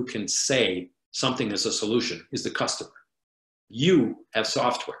person who can say something is a solution is the customer. You have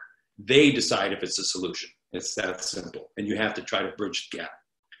software. They decide if it's a solution. It's that simple. And you have to try to bridge the gap.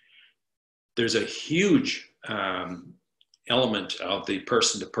 There's a huge element of the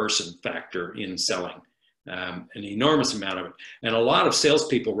person-to-person factor in selling. An enormous amount of it. And a lot of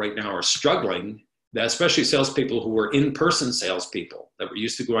salespeople right now are struggling, especially salespeople who were in-person salespeople that were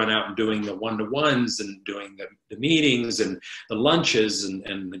used to going out and doing the one-to-ones and doing the meetings and the lunches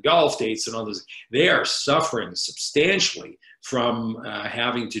and the golf dates and all this. They are suffering substantially from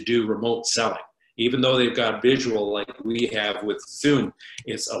having to do remote selling. Even though they've got visual like we have with Zoom,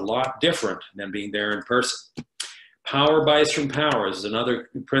 it's a lot different than being there in person. Power buys from power is another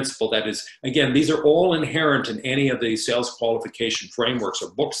principle that is, again, these are all inherent in any of the sales qualification frameworks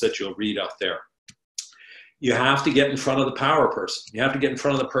or books that you'll read out there. You have to get in front of the power person. You have to get in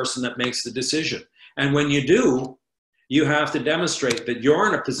front of the person that makes the decision. And when you do, you have to demonstrate that you're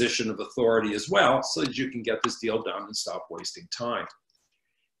in a position of authority as well so that you can get this deal done and stop wasting time.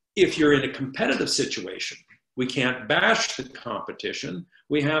 If you're in a competitive situation, we can't bash the competition.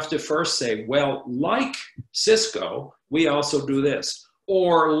 We have to first say, well, like Cisco, we also do this.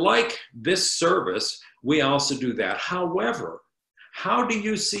 Or like this service, we also do that. However, how do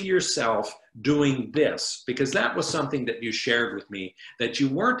you see yourself doing this? Because that was something that you shared with me that you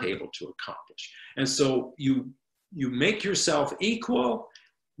weren't able to accomplish. And so you make yourself equal,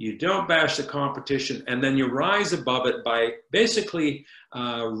 you don't bash the competition, and then you rise above it by basically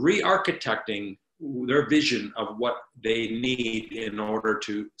re-architecting their vision of what they need in order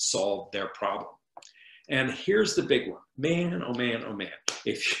to solve their problem. And here's the big one. Man, oh man, oh man.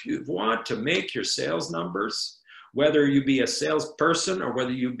 If you want to make your sales numbers, whether you be a salesperson or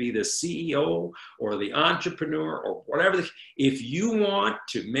whether you be the CEO or the entrepreneur or whatever, if you want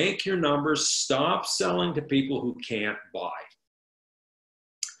to make your numbers, stop selling to people who can't buy.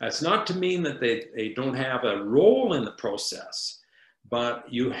 That's not to mean that they don't have a role in the process, but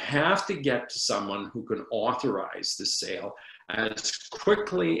you have to get to someone who can authorize the sale as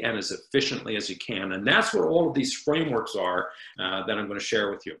quickly and as efficiently as you can. And that's what all of these frameworks are that I'm going to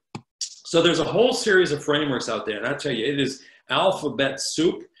share with you. So there's a whole series of frameworks out there, and I tell you, it is alphabet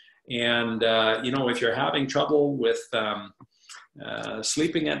soup. And you know, if you're having trouble with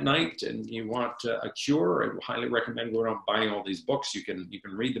sleeping at night and you want a cure, I highly recommend going out and buying all these books. You can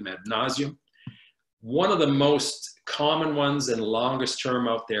read them ad nauseum. One of the most common ones and longest term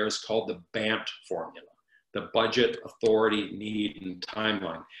out there is called the BANT formula, the budget, authority, need, and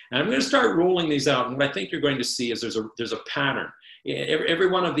timeline. And I'm going to start rolling these out. And what I think you're going to see is there's a pattern.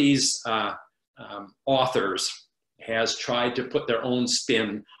 Every one of these authors has tried to put their own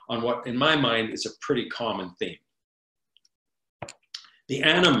spin on what, in my mind, is a pretty common theme. The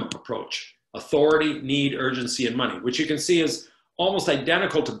ANIM approach, authority, need, urgency, and money, which you can see is almost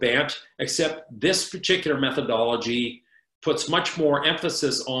identical to BANT, except this particular methodology puts much more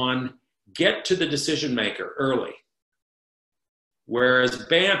emphasis on get to the decision maker early. Whereas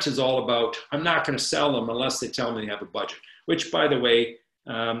BANT is all about, I'm not going to sell them unless they tell me they have a budget. Which, by the way,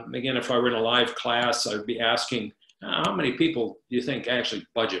 again, if I were in a live class, I would be asking, how many people do you think actually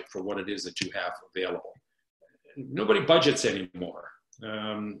budget for what it is that you have available? Nobody budgets anymore.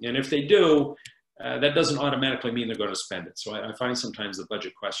 And if they do, that doesn't automatically mean they're going to spend it. So I find sometimes the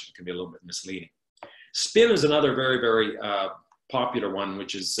budget question can be a little bit misleading. SPIN is another very, very popular one,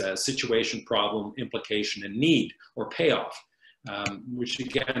 which is situation, problem, implication, and need or payoff, which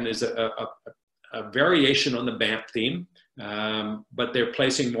again is a variation on the BANT theme, but they're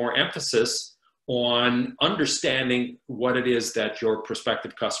placing more emphasis on understanding what it is that your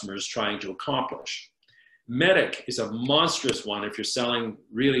prospective customer is trying to accomplish. MEDIC is a monstrous one if you're selling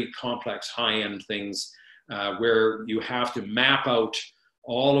really complex high-end things where you have to map out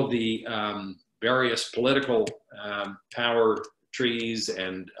all of the various political power trees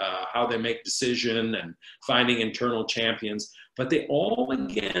and how they make decision and finding internal champions, but they all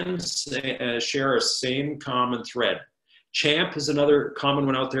again share a same common thread. CHAMP is another common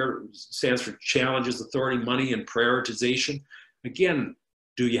one out there, stands for challenges, authority, money, and prioritization. Again,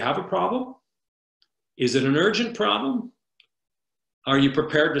 do you have a problem? Is it an urgent problem? Are you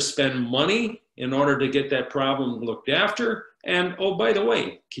prepared to spend money in order to get that problem looked after? And oh, by the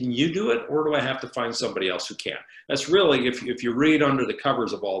way, can you do it, or do I have to find somebody else who can? That's really, if you read under the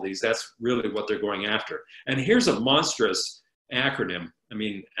covers of all these, that's really what they're going after. And here's a monstrous acronym. I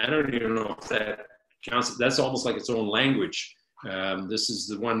mean, I don't even know if that counts. That's almost like its own language. This is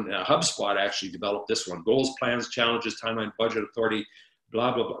the one, HubSpot actually developed this one. Goals, plans, challenges, timeline, budget, authority,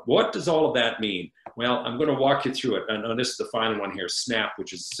 blah, blah, blah. What does all of that mean? Well, I'm going to walk you through it. And this is the final one here, SNAP,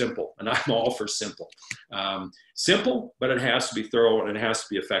 which is simple. And I'm all for simple. Simple, but it has to be thorough and it has to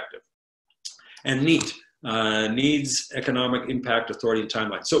be effective. And NEAT, needs, economic, impact, authority, and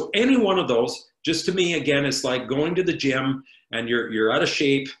timeline. So any one of those, just to me, again, it's like going to the gym and you're out of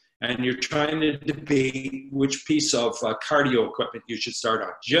shape and you're trying to debate which piece of cardio equipment you should start on.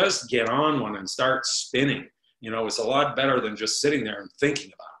 Just get on one and start spinning. You know, it's a lot better than just sitting there and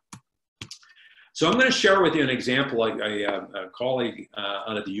thinking about it. So I'm going to share with you an example, a colleague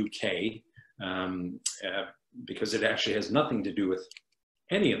out of the UK, because it actually has nothing to do with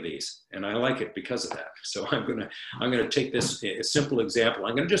any of these, and I like it because of that. So I'm going to take this a simple example.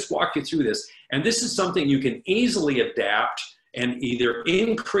 I'm going to just walk you through this, and this is something you can easily adapt and either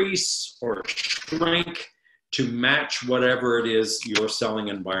increase or shrink to match whatever it is your selling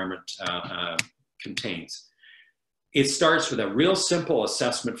environment contains. It starts with a real simple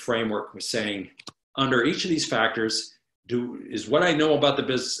assessment framework with saying, under each of these factors, is what I know about the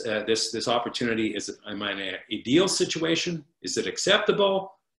business, this opportunity, am I in an ideal situation? Is it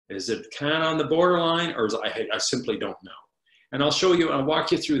acceptable? Is it kind of on the borderline, or I simply don't know? And I'll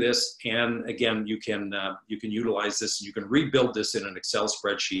walk you through this. And again, you can utilize this. You can rebuild this in an Excel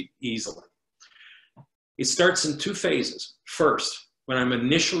spreadsheet easily. It starts in two phases. First, when I'm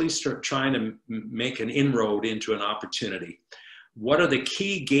initially trying to make an inroad into an opportunity, what are the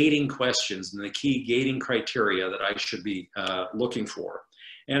key gating questions and the key gating criteria that I should be looking for?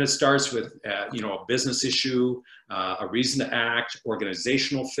 And it starts with, a business issue, a reason to act,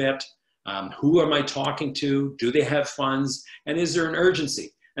 organizational fit, who am I talking to, do they have funds, and is there an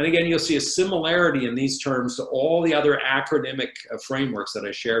urgency? And again, you'll see a similarity in these terms to all the other acronymic frameworks that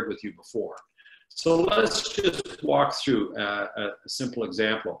I shared with you before. So let's just walk through a simple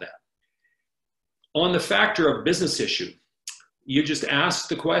example of that. On the factor of business issue, you just ask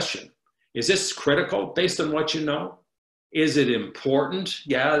the question, is this critical based on what you know? Is it important?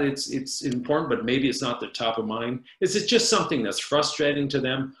 Yeah, it's important, but maybe it's not the top of mind. Is it just something that's frustrating to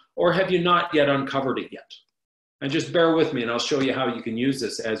them, or have you not yet uncovered it yet? And just bear with me and I'll show you how you can use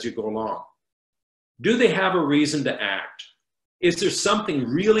this as you go along. Do they have a reason to act? Is there something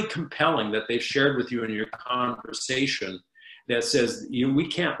really compelling that they've shared with you in your conversation that says, we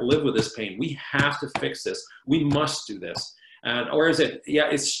can't live with this pain. We have to fix this. We must do this. Or is it, yeah,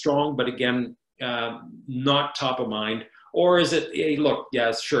 it's strong, but again, not top of mind? Or is it, hey, look,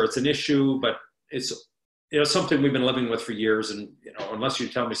 yeah, sure, it's an issue, but it's something we've been living with for years, and unless you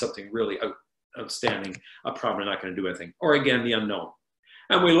tell me something really outstanding, I'm probably not going to do anything. Or again, the unknown.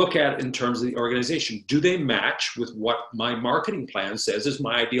 And we look at it in terms of the organization. Do they match with what my marketing plan says is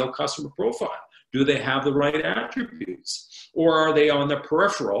my ideal customer profile? Do they have the right attributes? Or are they on the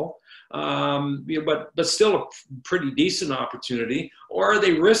peripheral, but still a pretty decent opportunity? Or are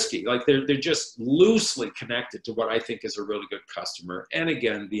they risky? Like they're just loosely connected to what I think is a really good customer. And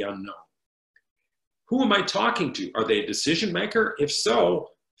again, the unknown. Who am I talking to? Are they a decision maker? If so,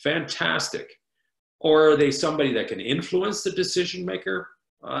 fantastic. Or are they somebody that can influence the decision maker?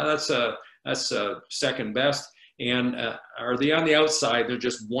 That's a second best. And are they on the outside? They're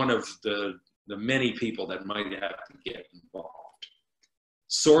just one of the many people that might have to get involved.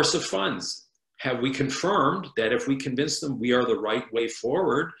 Source of funds. Have we confirmed that if we convince them we are the right way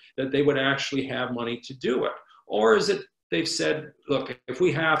forward, that they would actually have money to do it? Or is it they've said, look, if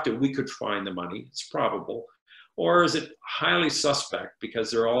we have to, we could find the money. It's probable. Or is it highly suspect because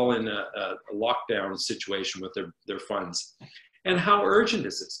they're all in a lockdown situation with their funds? And how urgent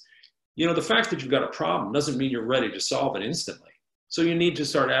is this? The fact that you've got a problem doesn't mean you're ready to solve it instantly. So you need to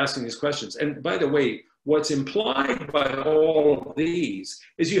start asking these questions. And by the way, what's implied by all of these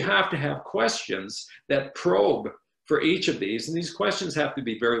is you have to have questions that probe for each of these. And these questions have to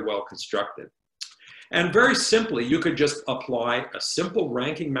be very well constructed. And very simply, you could just apply a simple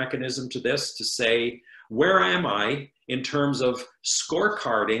ranking mechanism to this to say, where am I in terms of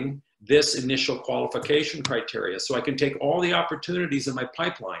scorecarding this initial qualification criteria? So I can take all the opportunities in my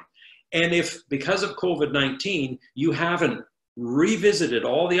pipeline. And if, because of COVID-19, you haven't revisited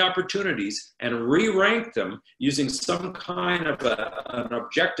all the opportunities and re-ranked them using some kind of an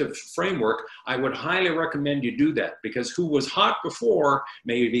objective framework, I would highly recommend you do that, because who was hot before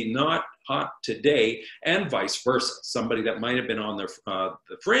may be not hot today, and vice versa. Somebody that might have been on the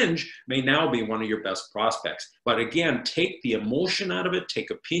fringe may now be one of your best prospects. But again, take the emotion out of it, take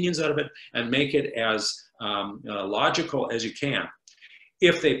opinions out of it, and make it as logical as you can.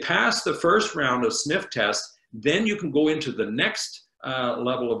 If they pass the first round of sniff test, then you can go into the next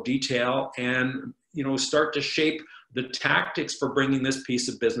level of detail and start to shape the tactics for bringing this piece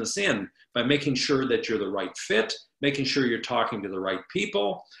of business in by making sure that you're the right fit, making sure you're talking to the right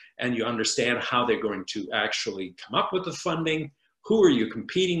people, and you understand how they're going to actually come up with the funding, who are you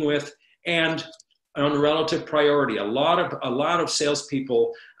competing with, and on relative priority. A lot of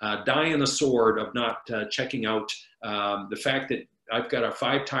salespeople die on the sword of not checking out the fact that I've got a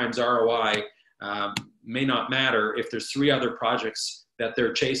 5 times ROI. May not matter if there's 3 other projects that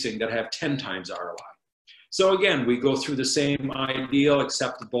they're chasing that have 10 times ROI. So again, we go through the same ideal,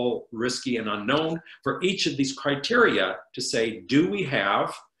 acceptable, risky, and unknown for each of these criteria to say, do we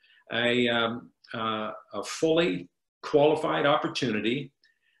have a fully qualified opportunity?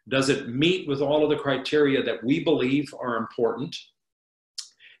 Does it meet with all of the criteria that we believe are important?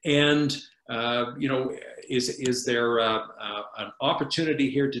 And is there an opportunity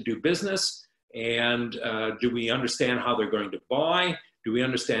here to do business? And do we understand how they're going to buy? Do we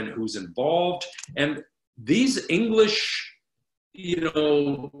understand who's involved? And these English,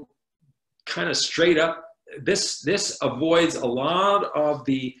 kind of straight up, this avoids a lot of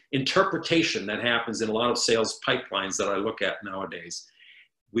the interpretation that happens in a lot of sales pipelines that I look at nowadays.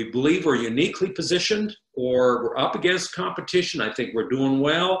 We believe we're uniquely positioned, or we're up against competition. I think we're doing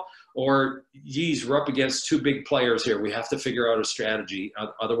well, or geez, we're up against two big players here. We have to figure out a strategy.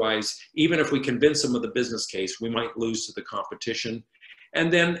 Otherwise, even if we convince them of the business case, we might lose to the competition.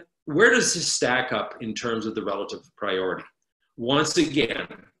 And then where does this stack up in terms of the relative priority? Once again,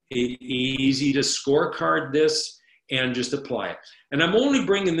 easy to scorecard this and just apply it. And I'm only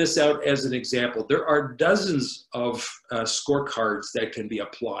bringing this out as an example. There are dozens of scorecards that can be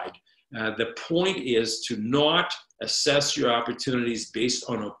applied. The point is to not assess your opportunities based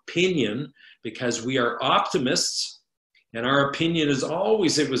on opinion, because we are optimists, and our opinion is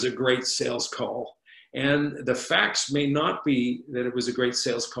always it was a great sales call. And the facts may not be that it was a great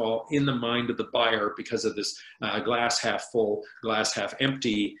sales call in the mind of the buyer because of this glass half full, glass half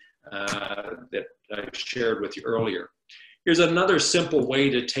empty that I shared with you earlier. Here's another simple way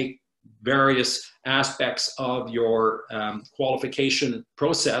to take various aspects of your qualification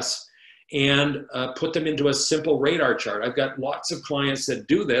process and put them into a simple radar chart. I've got lots of clients that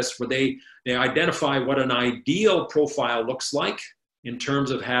do this, where they identify what an ideal profile looks like in terms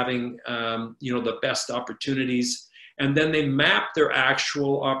of having the best opportunities, and then they map their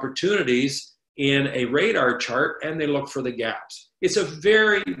actual opportunities in a radar chart and they look for the gaps. It's a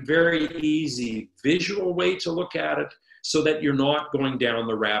very, very easy visual way to look at it so that you're not going down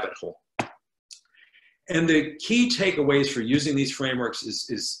the rabbit hole. And the key takeaways for using these frameworks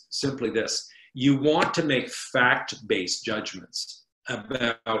is simply this. You want to make fact-based judgments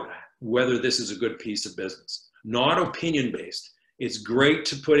about whether this is a good piece of business, not opinion-based. It's great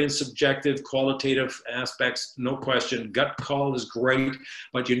to put in subjective, qualitative aspects, no question. Gut call is great,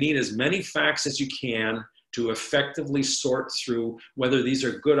 but you need as many facts as you can to effectively sort through whether these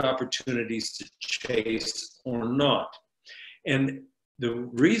are good opportunities to chase or not. And the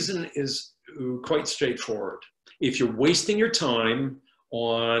reason is quite straightforward. If you're wasting your time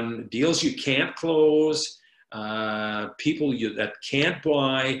on deals you can't close, people that can't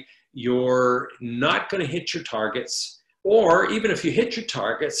buy, you're not going to hit your targets. Or even if you hit your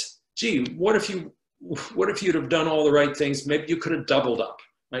targets, gee, what if you'd have done all the right things? Maybe you could have doubled up.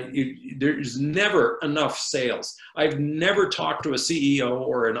 Right? There's never enough sales. I've never talked to a CEO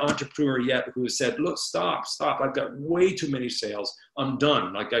or an entrepreneur yet who said, look, stop. I've got way too many sales. I'm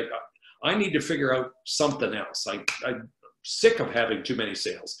done. Like I need to figure out something else. I'm sick of having too many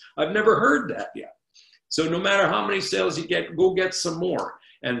sales. I've never heard that yet. So no matter how many sales you get, go get some more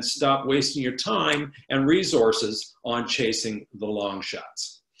and stop wasting your time and resources on chasing the long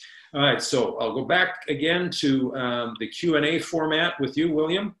shots. All right, so I'll go back again to the Q&A format with you,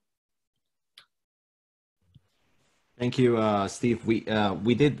 William. Thank you, Steve.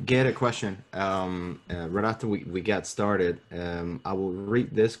 We did get a question right after we got started. I will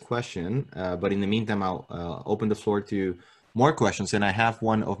read this question, but in the meantime, I'll open the floor to more questions, and I have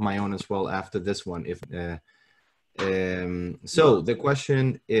one of my own as well after this one. So the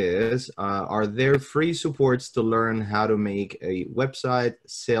question is, are there free supports to learn how to make a website,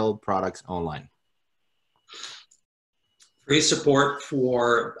 sell products online? Free support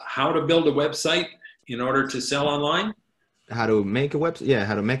for how to build a website in order to sell online? How to make a website, yeah,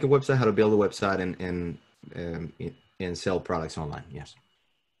 how to make a website, how to build a website and sell products online, yes.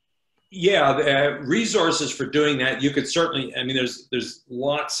 Yeah, resources for doing that. You could certainly, I mean, there's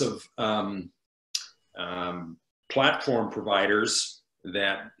lots of platform providers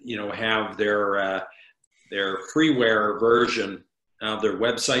that have their freeware version of their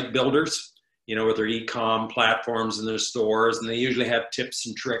website builders, with their e-com platforms and their stores, and they usually have tips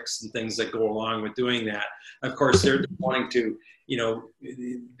and tricks and things that go along with doing that. Of course, they're wanting to,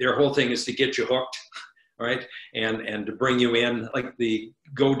 their whole thing is to get you hooked, right? And to bring you in, like the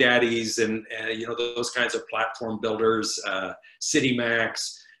GoDaddies and those kinds of platform builders,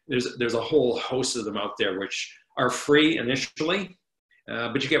 CityMax. There's a whole host of them out there which are free initially,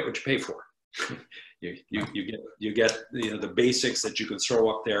 but you get what you pay for. you get the basics that you can throw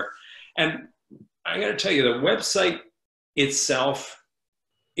up there. And I got to tell you, the website itself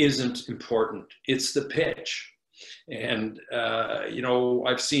isn't important. It's the pitch. And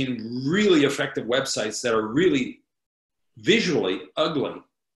I've seen really effective websites that are really visually ugly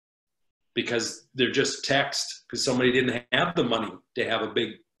because they're just text, because somebody didn't have the money to have a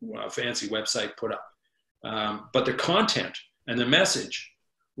big fancy website put up. But the content and the message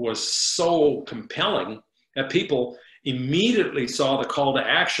was so compelling that people immediately saw the call to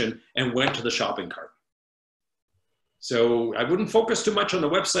action and went to the shopping cart. So I wouldn't focus too much on the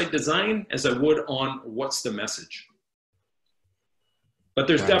website design as I would on what's the message. But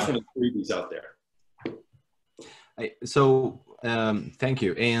there's definitely freebies out there. Thank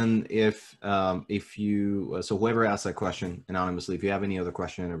you. And if you, so whoever asked that question anonymously, if you have any other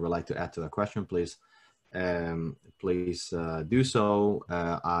question or would like to add to that question, please do so.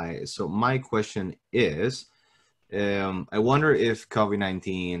 So my question is, I wonder if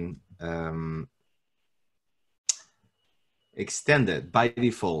COVID-19 extended by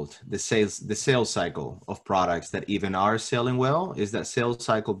default the sales cycle of products that even are selling well. Is that sales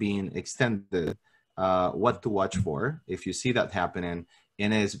cycle being extended? What to watch for if you see that happening?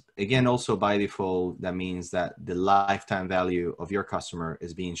 And is, again, also by default, that means that the lifetime value of your customer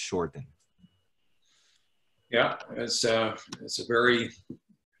is being shortened. Yeah, it's a very,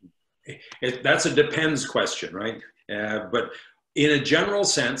 that's a depends question, right? But in a general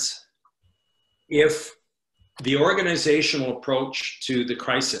sense, if the organizational approach to the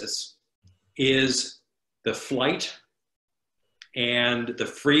crisis is the flight and the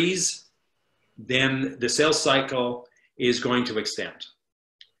freeze, then the sales cycle is going to extend.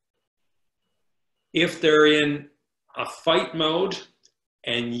 If they're in a fight mode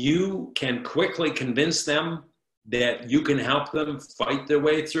and you can quickly convince them that you can help them fight their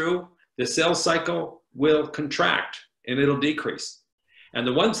way through, the sales cycle will contract and it'll decrease. And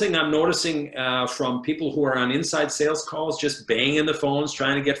the one thing I'm noticing from people who are on inside sales calls, just banging the phones,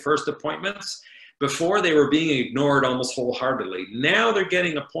 trying to get first appointments, before they were being ignored almost wholeheartedly. Now they're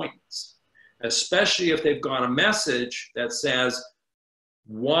getting appointments, especially if they've got a message that says,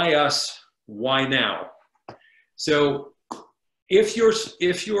 why us, why now? So if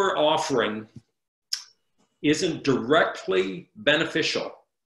your offering isn't directly beneficial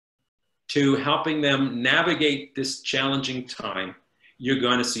to helping them navigate this challenging time, you're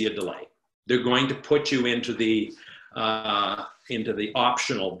going to see a delay. They're going to put you into the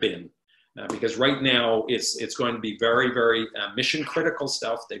optional bin. Because right now it's going to be very, very mission critical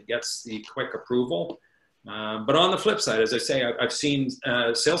stuff that gets the quick approval. But on the flip side, as I say, I've seen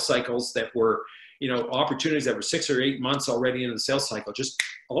sales cycles that were, opportunities that were 6 or 8 months already in the sales cycle, just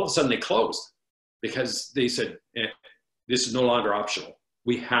all of a sudden they closed because they said, this is no longer optional.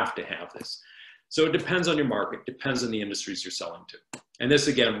 We have to have this. So it depends on your market, depends on the industries you're selling to. And this,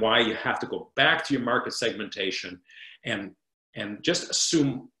 again, why you have to go back to your market segmentation and just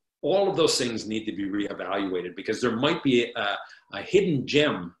assume all of those things need to be reevaluated, because there might be a hidden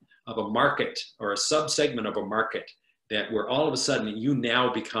gem of a market or a subsegment of a market that where all of a sudden you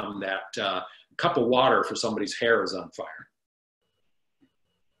now become that cup of water for somebody's hair is on fire.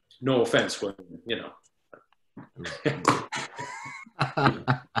 No offense, when,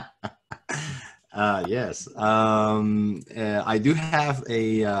 Yes. I do have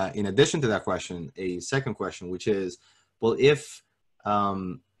in addition to that question, a second question, which is, well, if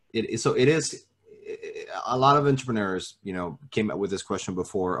it is a lot of entrepreneurs, came up with this question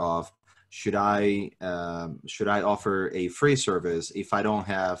before of, should I offer a free service? If I don't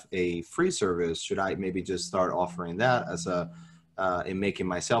have a free service, should I maybe just start offering that as and making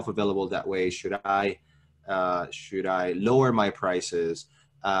myself available that way? Should I lower my prices?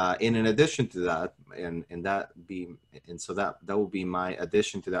 And in addition to that, so that will be my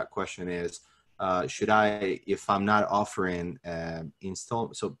addition to that question is, should I, if I'm not offering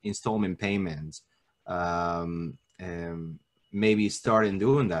installment payments, maybe starting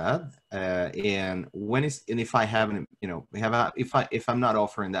doing that, and if I haven't, if I'm not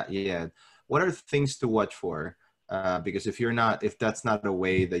offering that yet, what are things to watch for? Because if that's not a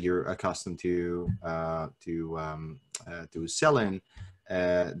way that you're accustomed to selling,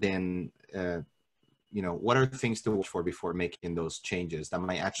 then what are things to watch for before making those changes that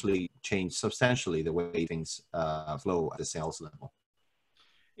might actually change substantially the way things flow at the sales level?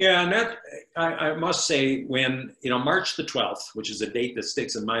 Yeah, and that I must say, when March the 12th, which is a date that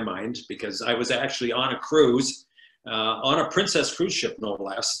sticks in my mind, because I was actually on a cruise, on a Princess cruise ship, no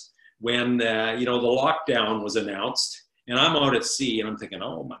less, when the lockdown was announced, and I'm out at sea, and I'm thinking,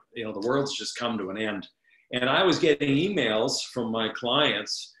 oh my, the world's just come to an end, and I was getting emails from my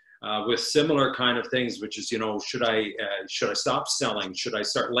clients with similar kind of things, which is, should I stop selling? Should I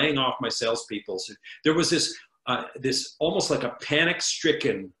start laying off my salespeople? So there was this almost like a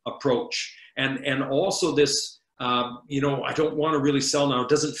panic-stricken approach, and also this, I don't want to really sell now. It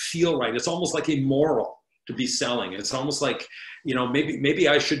doesn't feel right. It's almost like immoral to be selling. It's almost like, maybe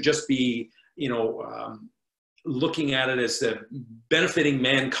I should just be, looking at it as benefiting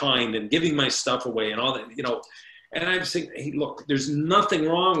mankind and giving my stuff away and all that, And I just think, hey, look, there's nothing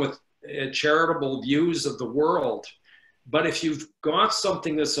wrong with charitable views of the world, but if you've got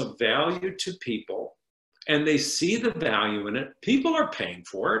something that's of value to people, and they see the value in it, people are paying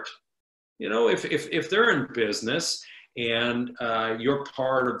for it. You know, if they're in business and you're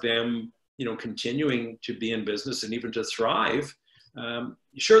part of them, you know, continuing to be in business and even to thrive,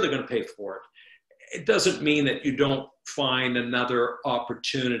 sure, they're going to pay for it. It doesn't mean that you don't find another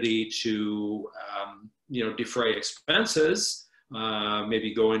opportunity to, you know, defray expenses,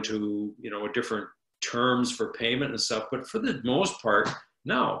 maybe go into, you know, different terms for payment and stuff. But for the most part,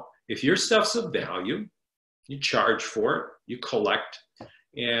 no. If your stuff's of value, you charge for it, you collect,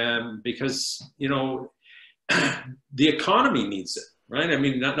 and because, you know, the economy needs it, right? I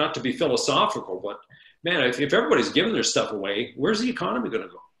mean, not to be philosophical, but man, if everybody's giving their stuff away, where's the economy going to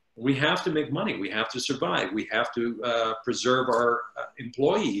go? We have to make money. We have to survive. We have to preserve our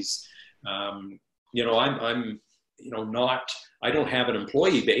employees. You know, I'm, you know, I don't have an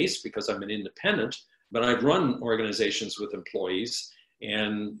employee base because I'm an independent, but I've run organizations with employees,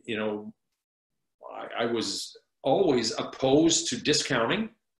 and, you know, I was always opposed to discounting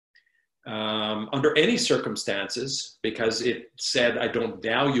under any circumstances, because it said I don't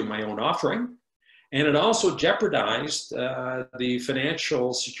value my own offering. And it also jeopardized the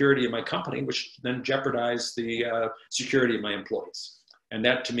financial security of my company, which then jeopardized the security of my employees. And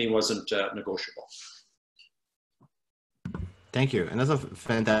that to me wasn't negotiable. Thank you. And that's a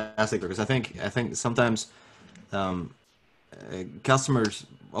fantastic, because I think sometimes customers,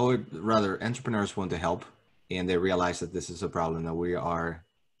 or rather entrepreneurs, want to help, and they realize that this is a problem, that we all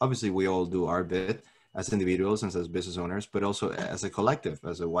do our bit as individuals and as business owners, but also as a collective,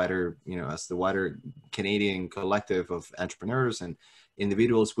 as a wider, you know, as the wider Canadian collective of entrepreneurs and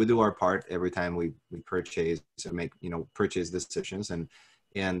individuals. We do our part every time we purchase or make, you know, purchase decisions, and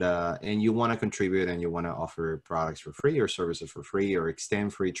you want to contribute, and you want to offer products for free or services for free or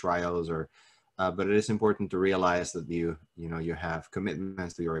extend free trials, or but it is important to realize that you have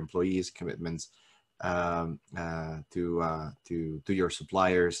commitments to your employees, commitments to your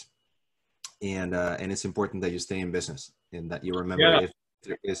suppliers. And it's important that you stay in business, and that you remember, if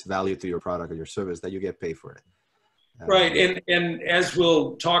there is value to your product or your service, that you get paid for it. Right. And as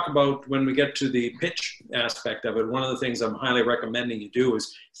we'll talk about when we get to the pitch aspect of it, one of the things I'm highly recommending you do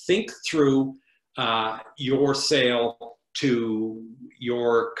is think through your sale to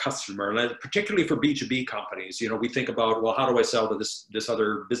your customer, and particularly for B2B companies. You know, we think about, well, how do I sell to this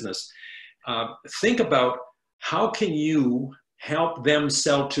other business? Think about, how can you help them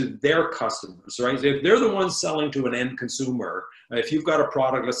sell to their customers, right? If they're the ones selling to an end consumer, if you've got a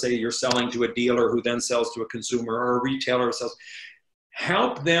product, let's say you're selling to a dealer who then sells to a consumer, or a retailer who sells,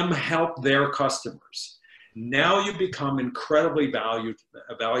 help them help their customers. Now you become incredibly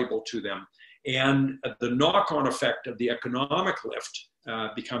valuable to them. And the knock-on effect of the economic lift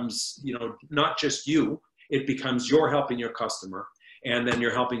becomes, you know, not just you, it becomes you're helping your customer, and then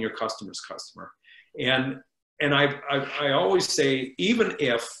you're helping your customer's customer. And I always say, even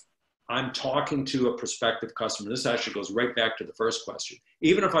if I'm talking to a prospective customer, this actually goes right back to the first question.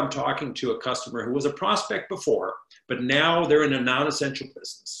 Even if I'm talking to a customer who was a prospect before, but now they're in a non-essential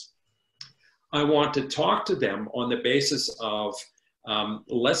business, I want to talk to them on the basis of,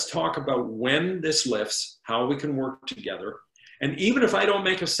 let's talk about when this lifts, how we can work together. And even if I don't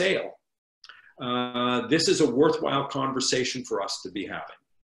make a sale, this is a worthwhile conversation for us to be having.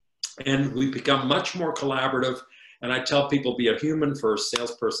 And we become much more collaborative. And I tell people, be a human first,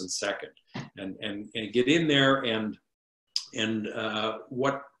 salesperson second, and get in there. And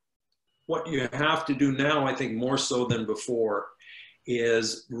what you have to do now, I think more so than before,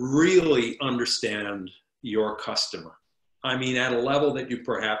 is really understand your customer. I mean, at a level that you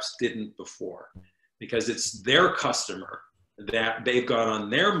perhaps didn't before, because it's their customer that they've got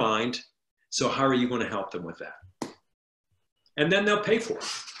on their mind. So how are you going to help them with that? And then they'll pay for it.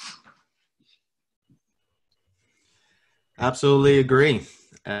 Absolutely agree.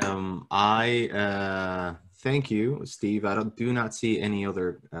 I thank you, Steve. I do not see any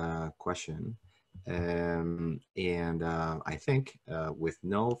other question. I think with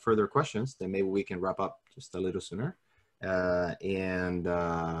no further questions, then maybe we can wrap up just a little sooner. You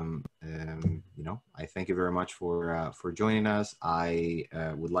know, I thank you very much for joining us. I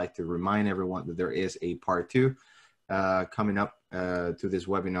would like to remind everyone that there is a part 2 coming up to this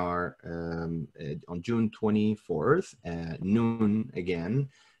webinar on June 24th at noon again.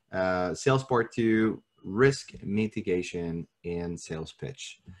 Sales part 2, risk mitigation and sales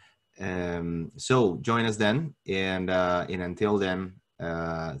pitch. So join us then, and until then,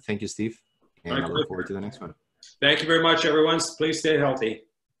 thank you, Steve, and I look forward to the next one. Thank you very much, everyone. Please stay healthy.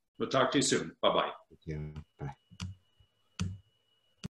 We'll talk to you soon. Bye-bye. Thank you. Bye.